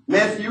Bible.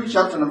 Matthew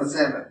chapter number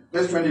 7,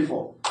 verse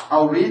 24.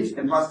 I'll read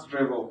and Pastor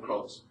Trevor will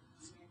close.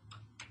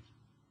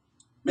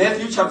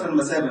 Matthew chapter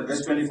number 7,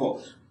 verse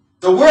 24.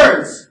 The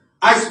words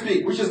I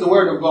speak, which is the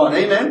word of God.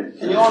 Amen?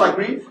 Can you all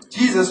agree?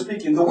 Jesus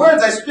speaking. The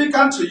words I speak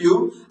unto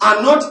you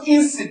are not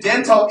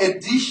incidental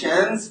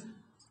additions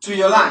to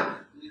your life.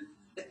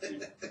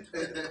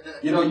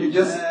 You know, you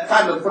just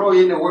kind of throw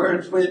in a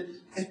word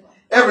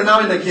every now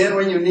and again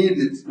when you need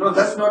it. No,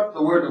 that's not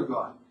the word of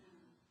God.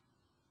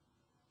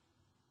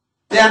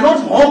 They are not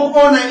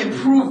homeowner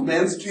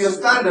improvements to your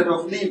standard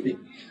of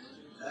living.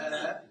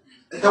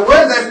 The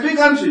words I speak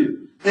unto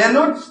you, they are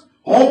not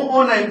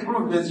homeowner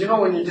improvements. You know,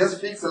 when you just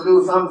fix a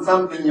little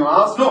something in your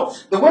house. No,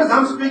 the words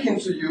I'm speaking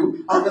to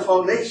you are the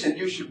foundation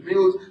you should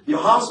build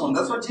your house on.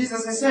 That's what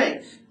Jesus is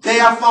saying. They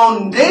are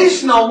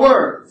foundational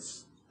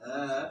words.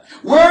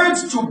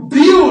 Words to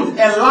build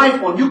a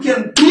life on. You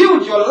can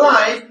build your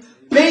life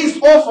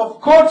based off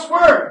of God's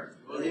word.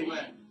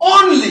 Amen.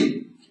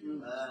 Only.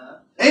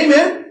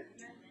 Amen.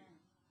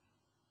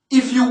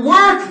 If you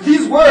work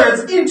these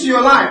words into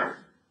your life,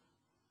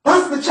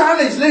 that's the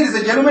challenge, ladies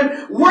and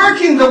gentlemen.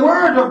 Working the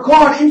word of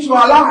God into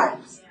our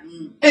lives.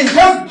 And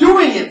just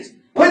doing it,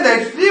 whether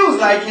it feels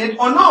like it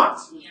or not.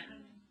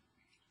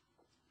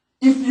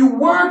 If you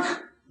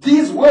work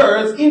these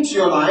words into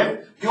your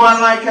life, you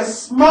are like a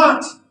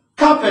smart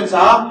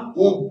carpenter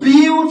who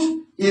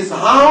built his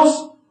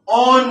house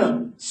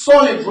on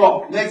solid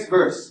rock. Next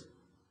verse.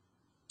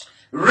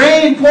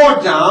 Rain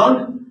poured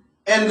down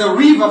and the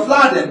river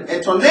flooded.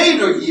 A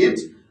tornado hit,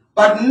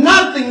 but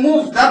nothing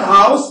moved that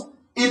house.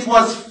 It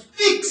was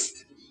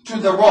fixed to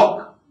the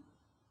rock.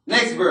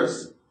 Next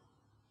verse.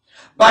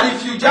 But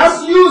if you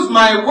just use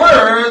my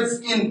words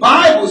in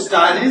Bible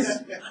studies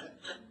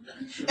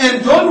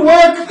and don't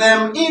work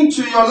them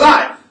into your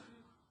life,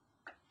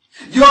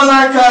 you're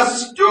like a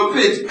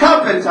stupid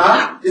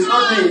carpenter. It's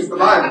not me, it's the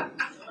Bible.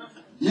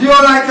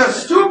 You're like a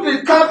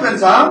stupid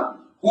carpenter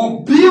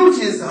who built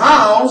his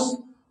house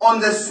on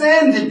the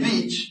sandy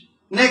beach.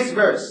 Next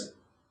verse.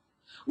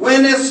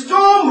 When a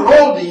storm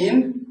rolled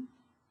in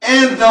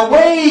and the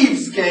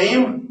waves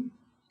came,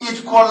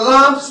 it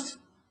collapsed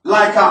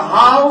like a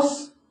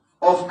house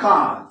of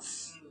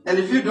cards. And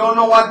if you don't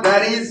know what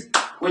that is,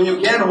 when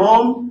you get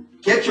home,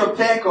 get your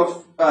pack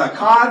of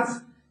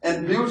cards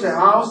and build a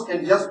house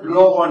and just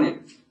blow on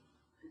it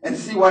and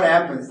see what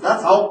happens.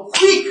 That's how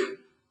quick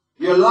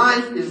your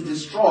life is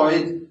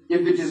destroyed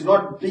if it is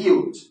not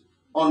built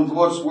on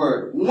God's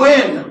word.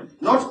 When,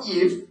 not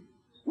if,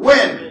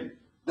 when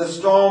the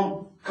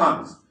storm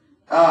comes.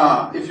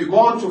 If you go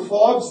on to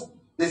Forbes,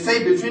 they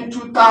say between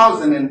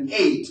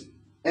 2008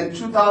 and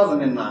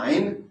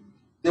 2009,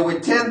 there were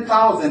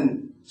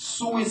 10,000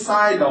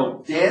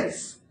 suicidal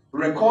deaths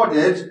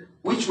recorded,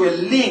 which were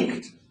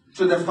linked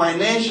to the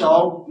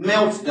financial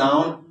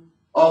meltdown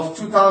of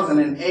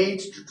 2008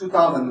 to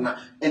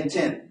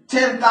 2010.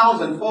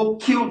 10,000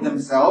 folk killed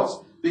themselves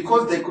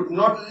because they could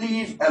not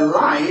live a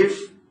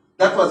life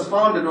that was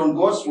founded on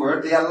God's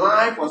word. Their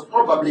life was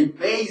probably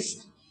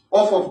based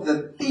off of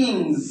the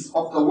things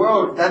of the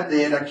world that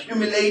they had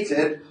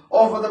accumulated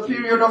over the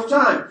period of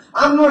time.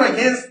 I'm not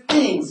against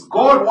things.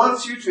 God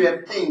wants you to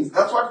have things.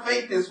 That's what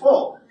faith is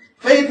for.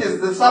 Faith is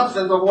the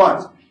substance of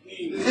what?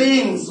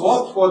 Things.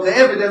 Hope for the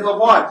evidence of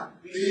what?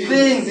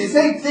 Things. He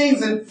said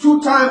things in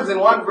 2 times in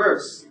 1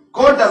 verse.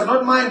 God does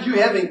not mind you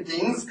having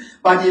things,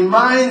 but he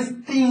minds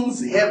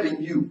things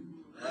having you.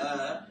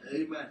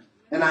 Amen.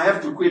 And I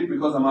have to quit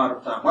because I'm out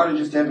of time. Why don't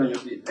you stand on your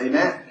feet?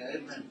 Amen.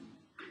 Amen.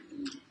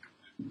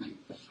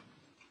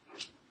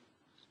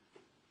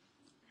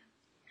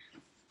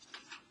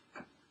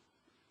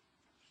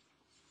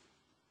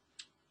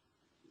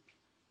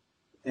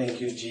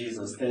 Thank you,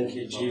 Jesus. Thank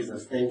you,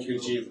 Jesus. Thank you,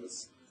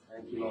 Jesus.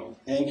 Thank you, Lord.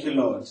 Thank you,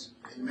 Lord.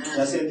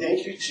 Just say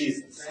thank you,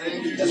 Jesus.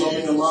 Just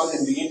open your mouth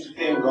and begin to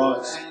thank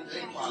God.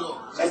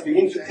 Just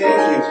begin to thank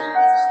Him.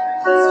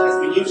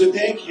 Just begin to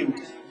thank Him.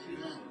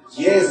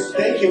 Yes,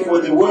 thank Him for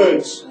the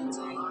words.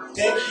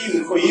 Thank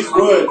Him for His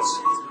words.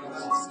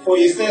 For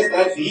He says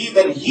that he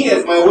that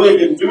hears my word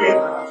and do it.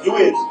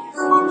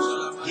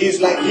 He is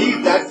like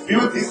he that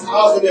built this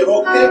house in a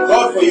rock. Thank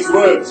God for His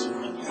words.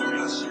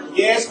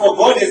 Yes, for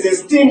God has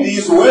esteemed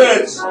His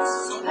words.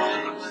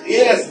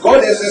 Yes,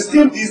 God has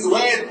esteemed His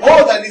word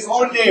more than His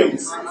own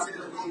names.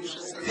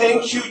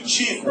 Thank you,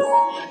 Jesus.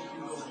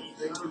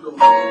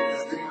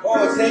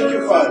 Oh, thank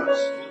you, Father.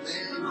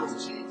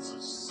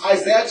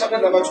 Isaiah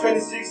chapter number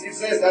 26, it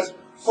says that,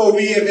 for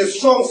we have a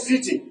strong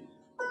city,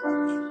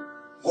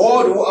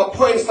 God who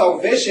appoints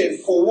salvation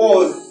for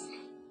wars.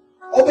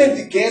 Open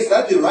the gates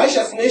that the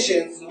righteous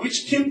nations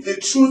which keep the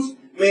truth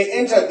may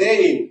enter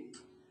therein.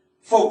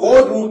 For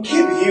God will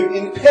keep him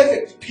in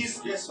perfect peace,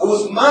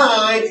 whose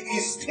mind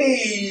is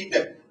stayed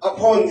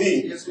upon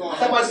thee.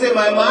 Someone say,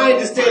 my mind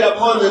is stayed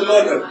upon the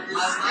Lord.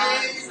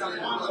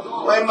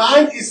 My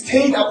mind is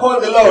stayed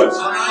upon the Lord.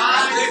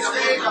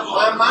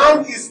 My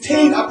mind is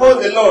stayed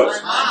upon the Lord.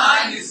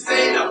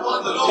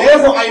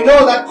 Therefore I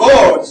know that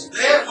God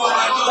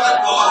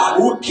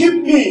will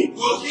keep me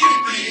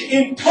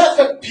in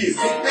perfect peace.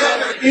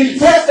 In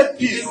perfect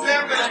peace.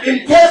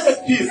 In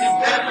perfect peace.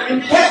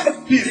 In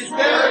perfect peace.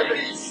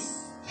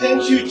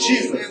 Thank you,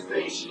 Jesus.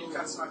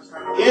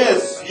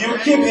 Yes, you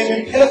keep him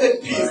in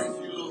perfect peace,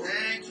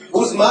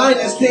 whose mind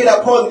is stayed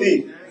upon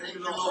thee.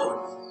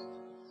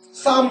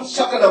 Psalm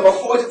chapter number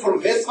 40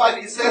 from verse 5,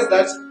 it says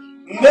that,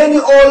 many,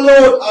 O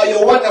Lord, are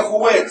your wonderful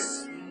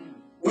works,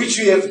 which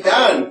you have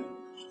done,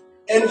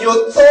 and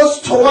your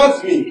thoughts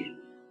towards me,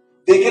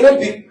 they cannot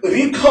be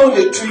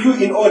recounted to you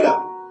in order.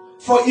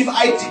 For if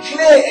I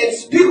declare and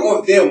speak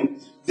of them,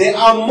 they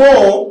are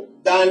more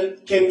than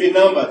can be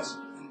numbered.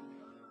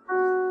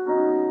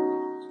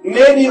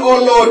 Many,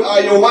 O Lord,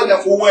 are your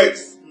wonderful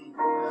works.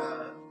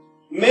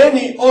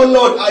 Many, O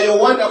Lord, are your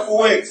wonderful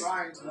works.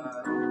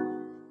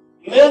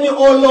 Many,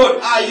 O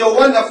Lord, are your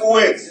wonderful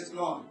works.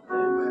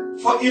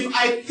 For if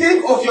I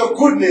think of your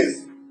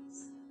goodness,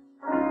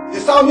 the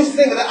psalmist is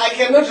saying that I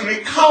cannot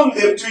recount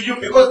them to you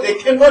because they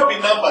cannot be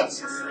numbered.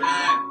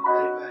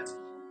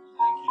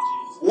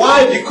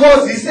 Why?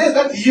 Because he says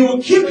that he will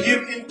keep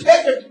him in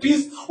perfect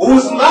peace,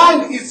 whose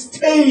mind is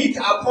stayed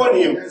upon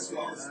him.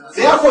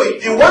 Therefore,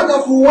 the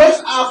wonderful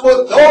works are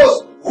for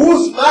those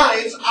whose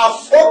minds are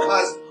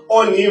focused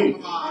on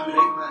him.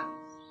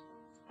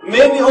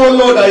 Many, O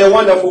Lord, are your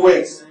wonderful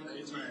works.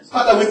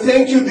 Father, we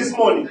thank you this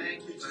morning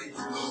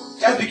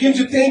Just begin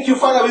to thank you,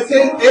 Father. We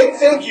say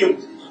thank you.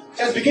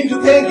 Just begin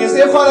to thank you.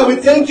 Say, Father,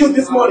 we thank you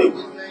this morning.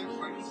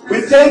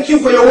 We thank you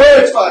for your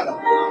word, Father.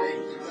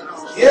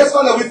 Yes,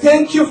 Father, we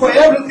thank you for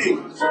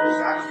everything.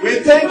 We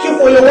thank you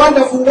for your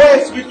wonderful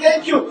words. We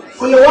thank you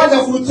for your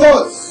wonderful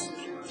thoughts.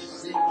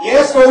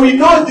 Yes, for we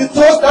know the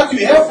thoughts that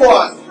you have for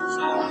us.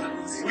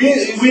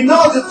 We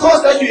know the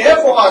thoughts that you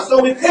have for us.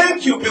 So we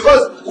thank you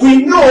because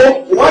we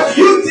know what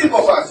you think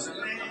of us.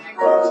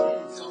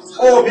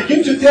 Oh,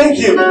 begin to thank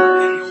him.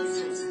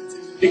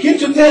 Begin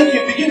to thank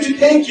you. Begin to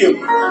thank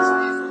you.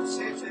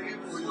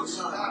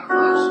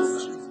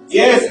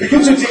 Yes,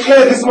 begin to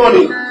declare this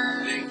morning.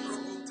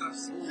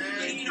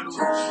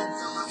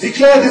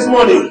 Declare this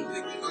morning.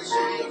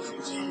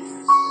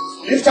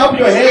 Lift up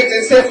your hands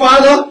and say,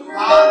 Father,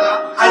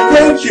 I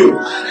thank you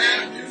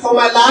for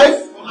my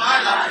life.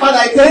 Father,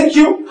 I thank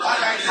you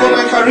for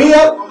my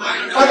career.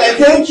 Father, I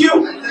thank you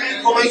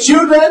for my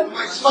children.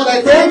 Father,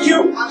 I thank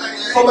you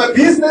for my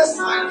business.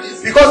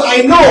 Because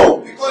I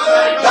know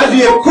that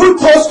you have good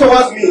thoughts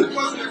towards me.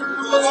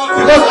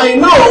 Because I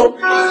know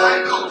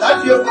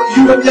that you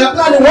are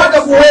planning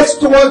wonderful works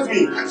towards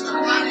me.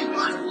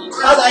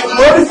 Father, I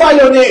glorify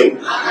your name.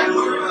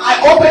 I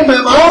open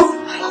my mouth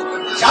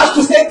just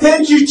to say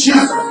thank you,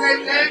 Jesus.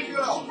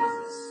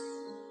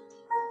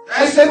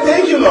 I say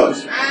thank you, Lord.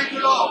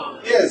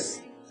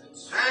 Yes.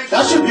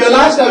 That should be your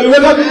lifestyle. You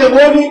wake up in the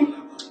morning,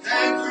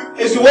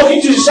 as you walk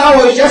into the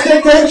shower, you just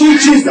say thank you,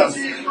 Jesus.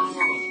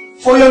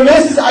 For your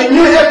mercies I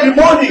knew every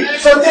morning.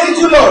 So thank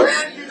you, Lord.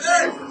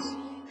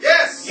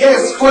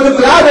 Yes, for the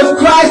blood of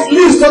Christ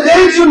lives. So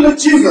thank you, Lord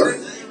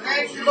Jesus.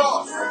 Thank you,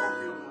 Lord.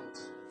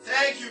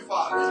 Thank you,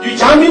 Father. You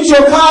jump into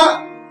your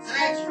car,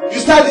 you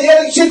start the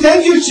air, you say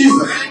thank you,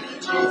 Jesus.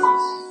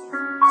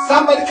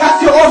 Somebody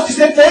cuts you off, you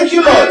say thank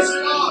you, Lord.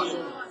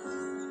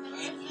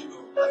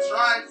 That's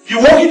right. You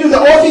walk into the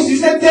office, you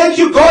say thank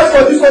you, God,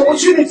 for this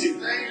opportunity.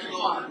 Thank you,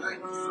 Lord.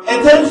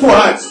 And thankful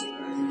heart.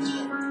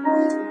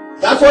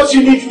 That's what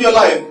you need in your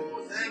life.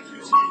 Thank you,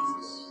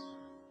 Jesus.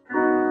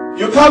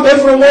 You come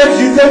back from work,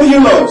 you thank you,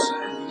 Lord.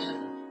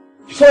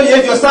 Before you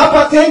have your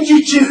supper, thank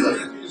you,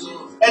 Jesus.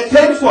 And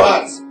thankful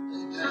heart.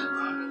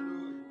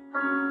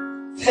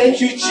 Thank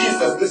you,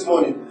 Jesus, this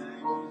morning.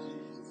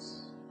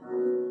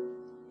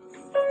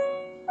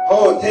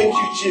 Oh, thank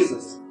you,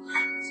 Jesus.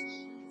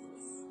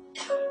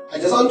 I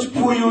just want to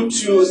pull you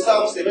to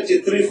Psalm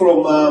 73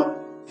 from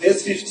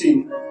verse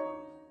 15.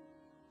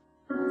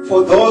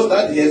 For those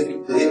that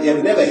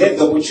have never had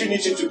the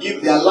opportunity to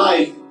give their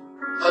life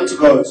unto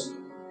God.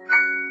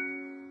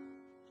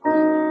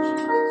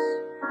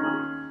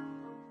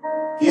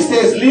 He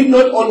says, lean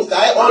not on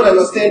thy own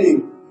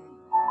understanding.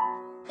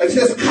 But he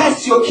says,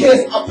 cast your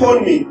cares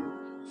upon me,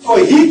 for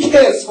he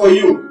cares for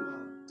you.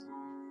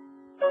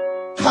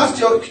 Cast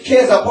your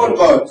cares upon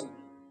God.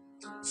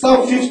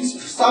 Psalm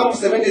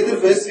 73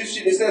 verse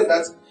 15, he says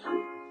that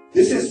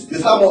this is the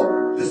Psalm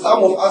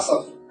of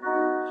Asaph.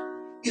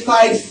 If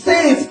I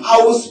said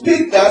I will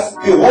speak thus,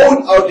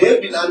 behold, I would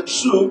have been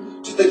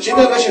untrue to the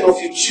generation of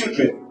your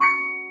children.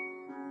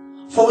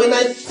 For when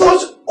I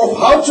thought of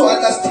how to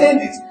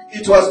understand it,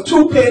 it was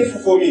too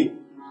painful for me.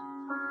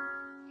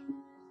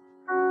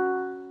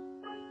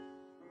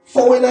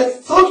 For when I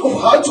thought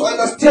of how to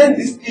understand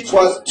this, it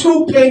was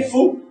too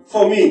painful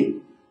for me.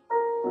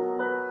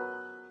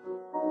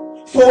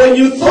 For when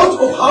you thought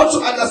of how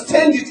to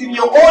understand it in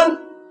your own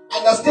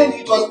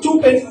understanding, it was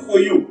too painful for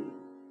you.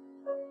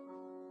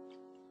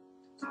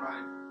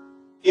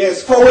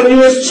 Yes, for when you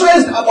were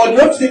stressed about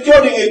not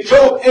securing a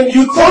job and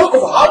you thought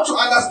of how to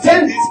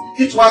understand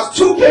it, it was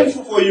too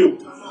painful for you.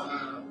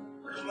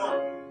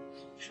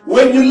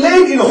 When you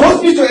lay in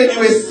hospital and you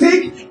were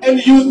sick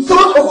and you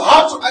thought of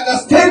how to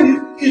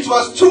understand it, it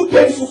was too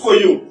painful for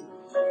you.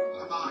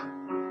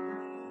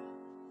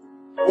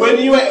 When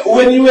you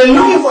were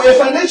looking for a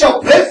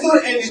financial breakthrough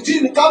and it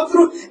didn't come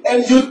through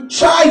and you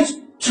tried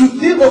to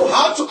think of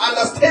how to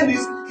understand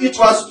this, it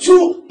was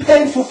too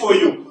painful for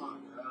you.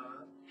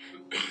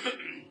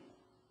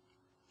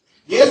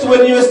 Yes,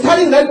 when you were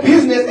starting that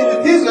business and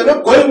the things were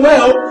not going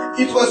well,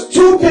 it was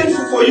too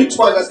painful for you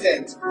to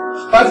understand.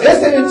 But verse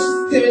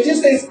 17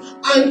 says,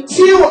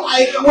 until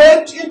I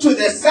went into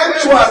the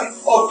sanctuary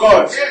of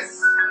God.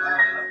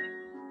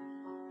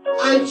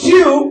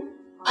 Until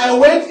I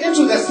went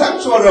into the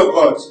sanctuary of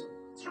God.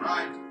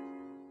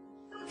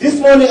 This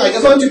morning I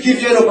just want to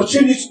give you an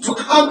opportunity to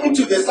come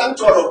into the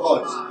sanctuary of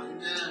God.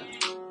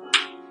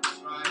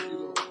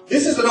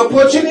 This is an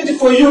opportunity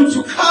for you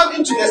to come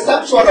into the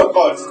sanctuary of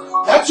God.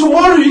 That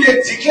tomorrow you can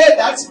declare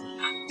that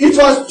it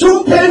was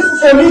too painful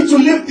for me to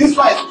live this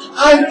life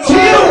until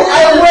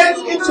I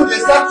went into the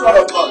sanctuary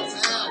of God.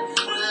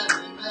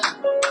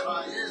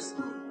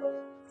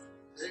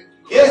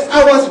 Yes,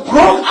 I was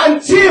broke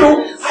until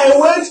I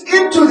went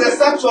into the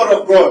sanctuary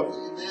of God.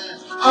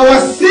 I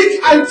was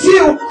sick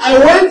until I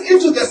went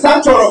into the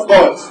sanctuary of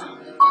God.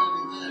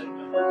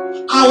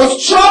 I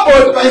was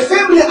troubled by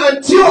family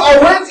until I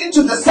went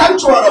into the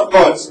sanctuary of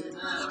God.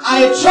 I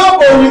had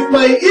trouble with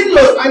my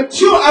in-laws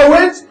until I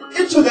went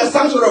into the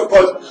sanctuary of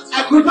God.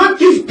 I could not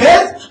give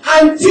birth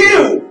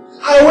until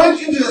I I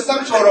went into the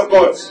sanctuary of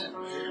God.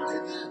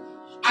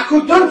 I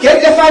could not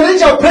get a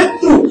financial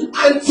breakthrough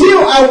until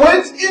I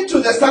went into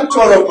the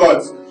sanctuary of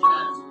God.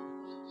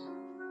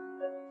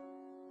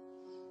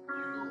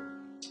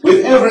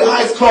 With every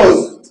eyes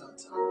closed,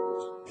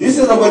 this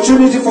is an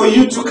opportunity for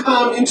you to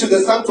come into the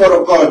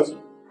sanctuary of God.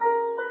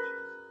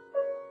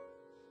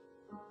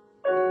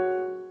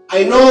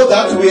 I know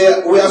that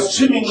we are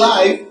streaming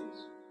live,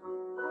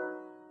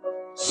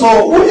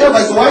 so whoever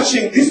is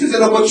watching, this is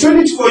an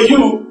opportunity for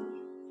you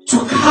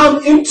to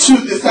come into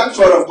the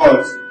sanctuary of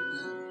God.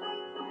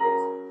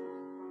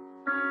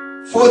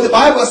 For the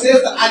Bible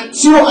says that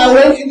until I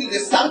went into the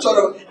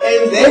sanctuary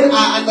and then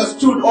I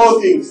understood all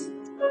things.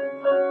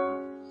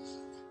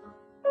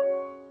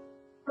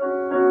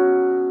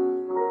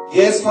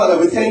 Yes, Father,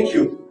 we thank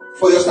you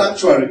for your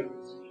sanctuary.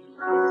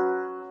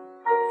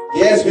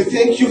 Yes, we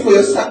thank you for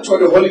your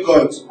sanctuary, Holy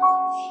God.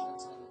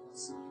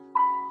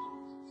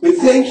 We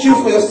thank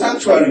you for your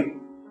sanctuary.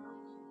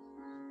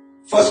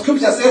 For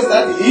scripture says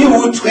that he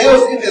who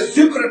dwells in the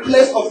secret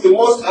place of the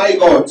Most High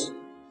God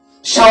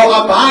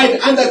shall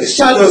abide under the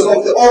shadows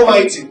of the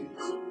Almighty.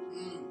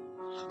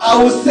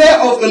 I will say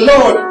of the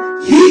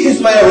Lord, he is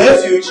my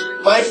refuge,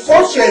 my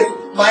fortress,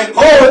 my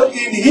God,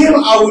 in him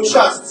I will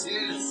trust.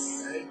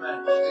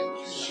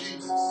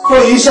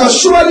 For he shall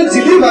surely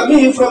deliver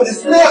me from the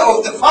snare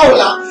of the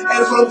fowler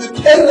and from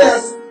the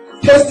perilous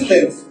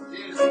pestilence.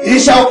 He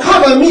shall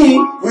cover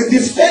me with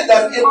his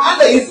feathers, and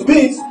under his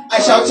wings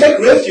I shall take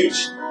refuge.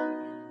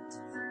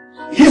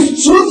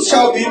 His truth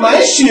shall be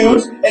my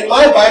shield and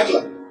my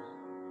buckler.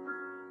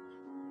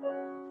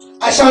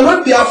 I shall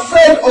not be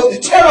afraid of the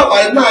terror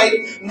by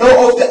night,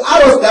 nor of the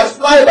arrows that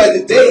fly by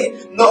the day,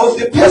 nor of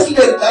the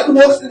pestilence that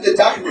walks in the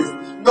darkness,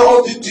 nor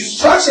of the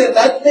destruction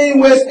that lay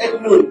waste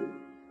at noon.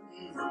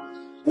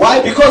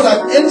 Why? Because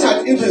I've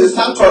entered into the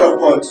sanctuary of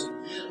God.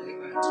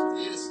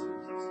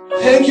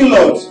 Thank you,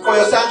 Lord, for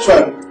your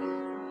sanctuary.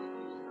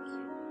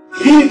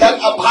 He that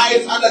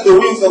abides under the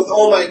wings of the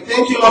Almighty.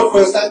 Thank you, Lord, for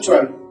your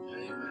sanctuary.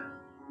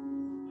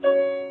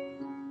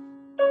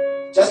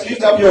 Just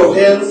lift up your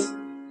hands.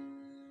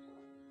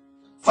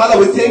 Father,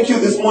 we thank you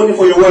this morning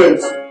for your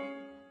words.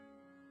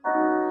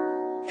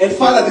 And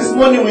Father, this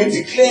morning we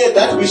declare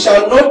that we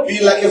shall not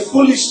be like a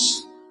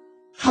foolish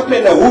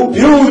carpenter who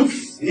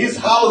builds his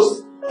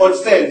house on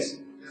sand.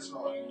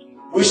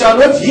 We shall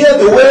not hear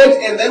the word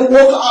and then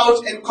walk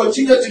out and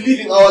continue to live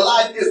in our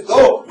life as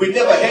though we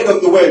never heard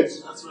of the word.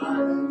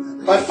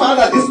 But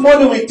Father, this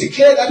morning we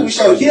declare that we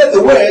shall hear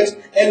the word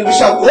and we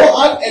shall go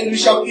out and we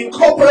shall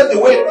incorporate the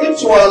word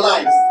into our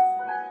lives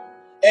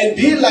and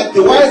be like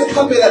the wise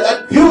carpenter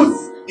that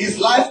builds his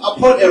life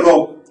upon a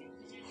rock.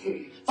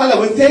 Father,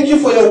 we thank you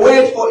for your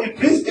word, for it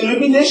brings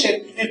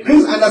illumination, it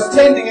brings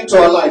understanding into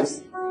our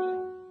lives.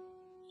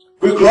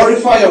 We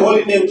glorify your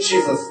holy name,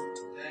 Jesus.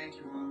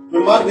 We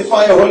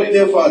magnify your holy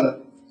name, Father.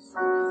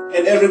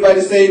 And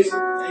everybody says,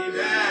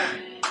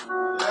 Amen.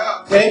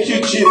 Thank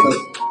you, Jesus.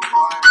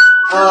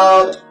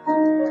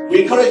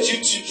 We encourage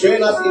you to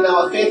join us in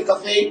our Faith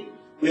Cafe.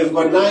 We have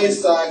got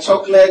nice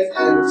chocolate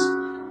and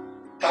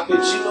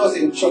cappuccinos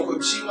and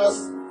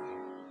chocochinos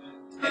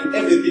and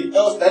everything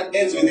else that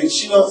ends with the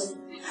chinos.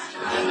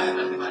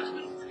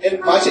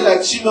 And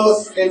bachelor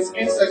chinos and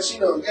spinster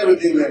chinos,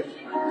 everything there.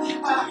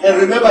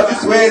 And remember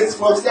these words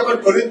from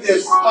 2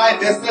 Corinthians 5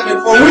 verse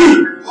 7. For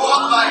we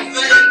walk by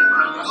faith,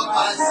 not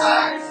by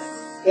sight.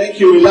 Thank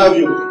you, we love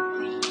you.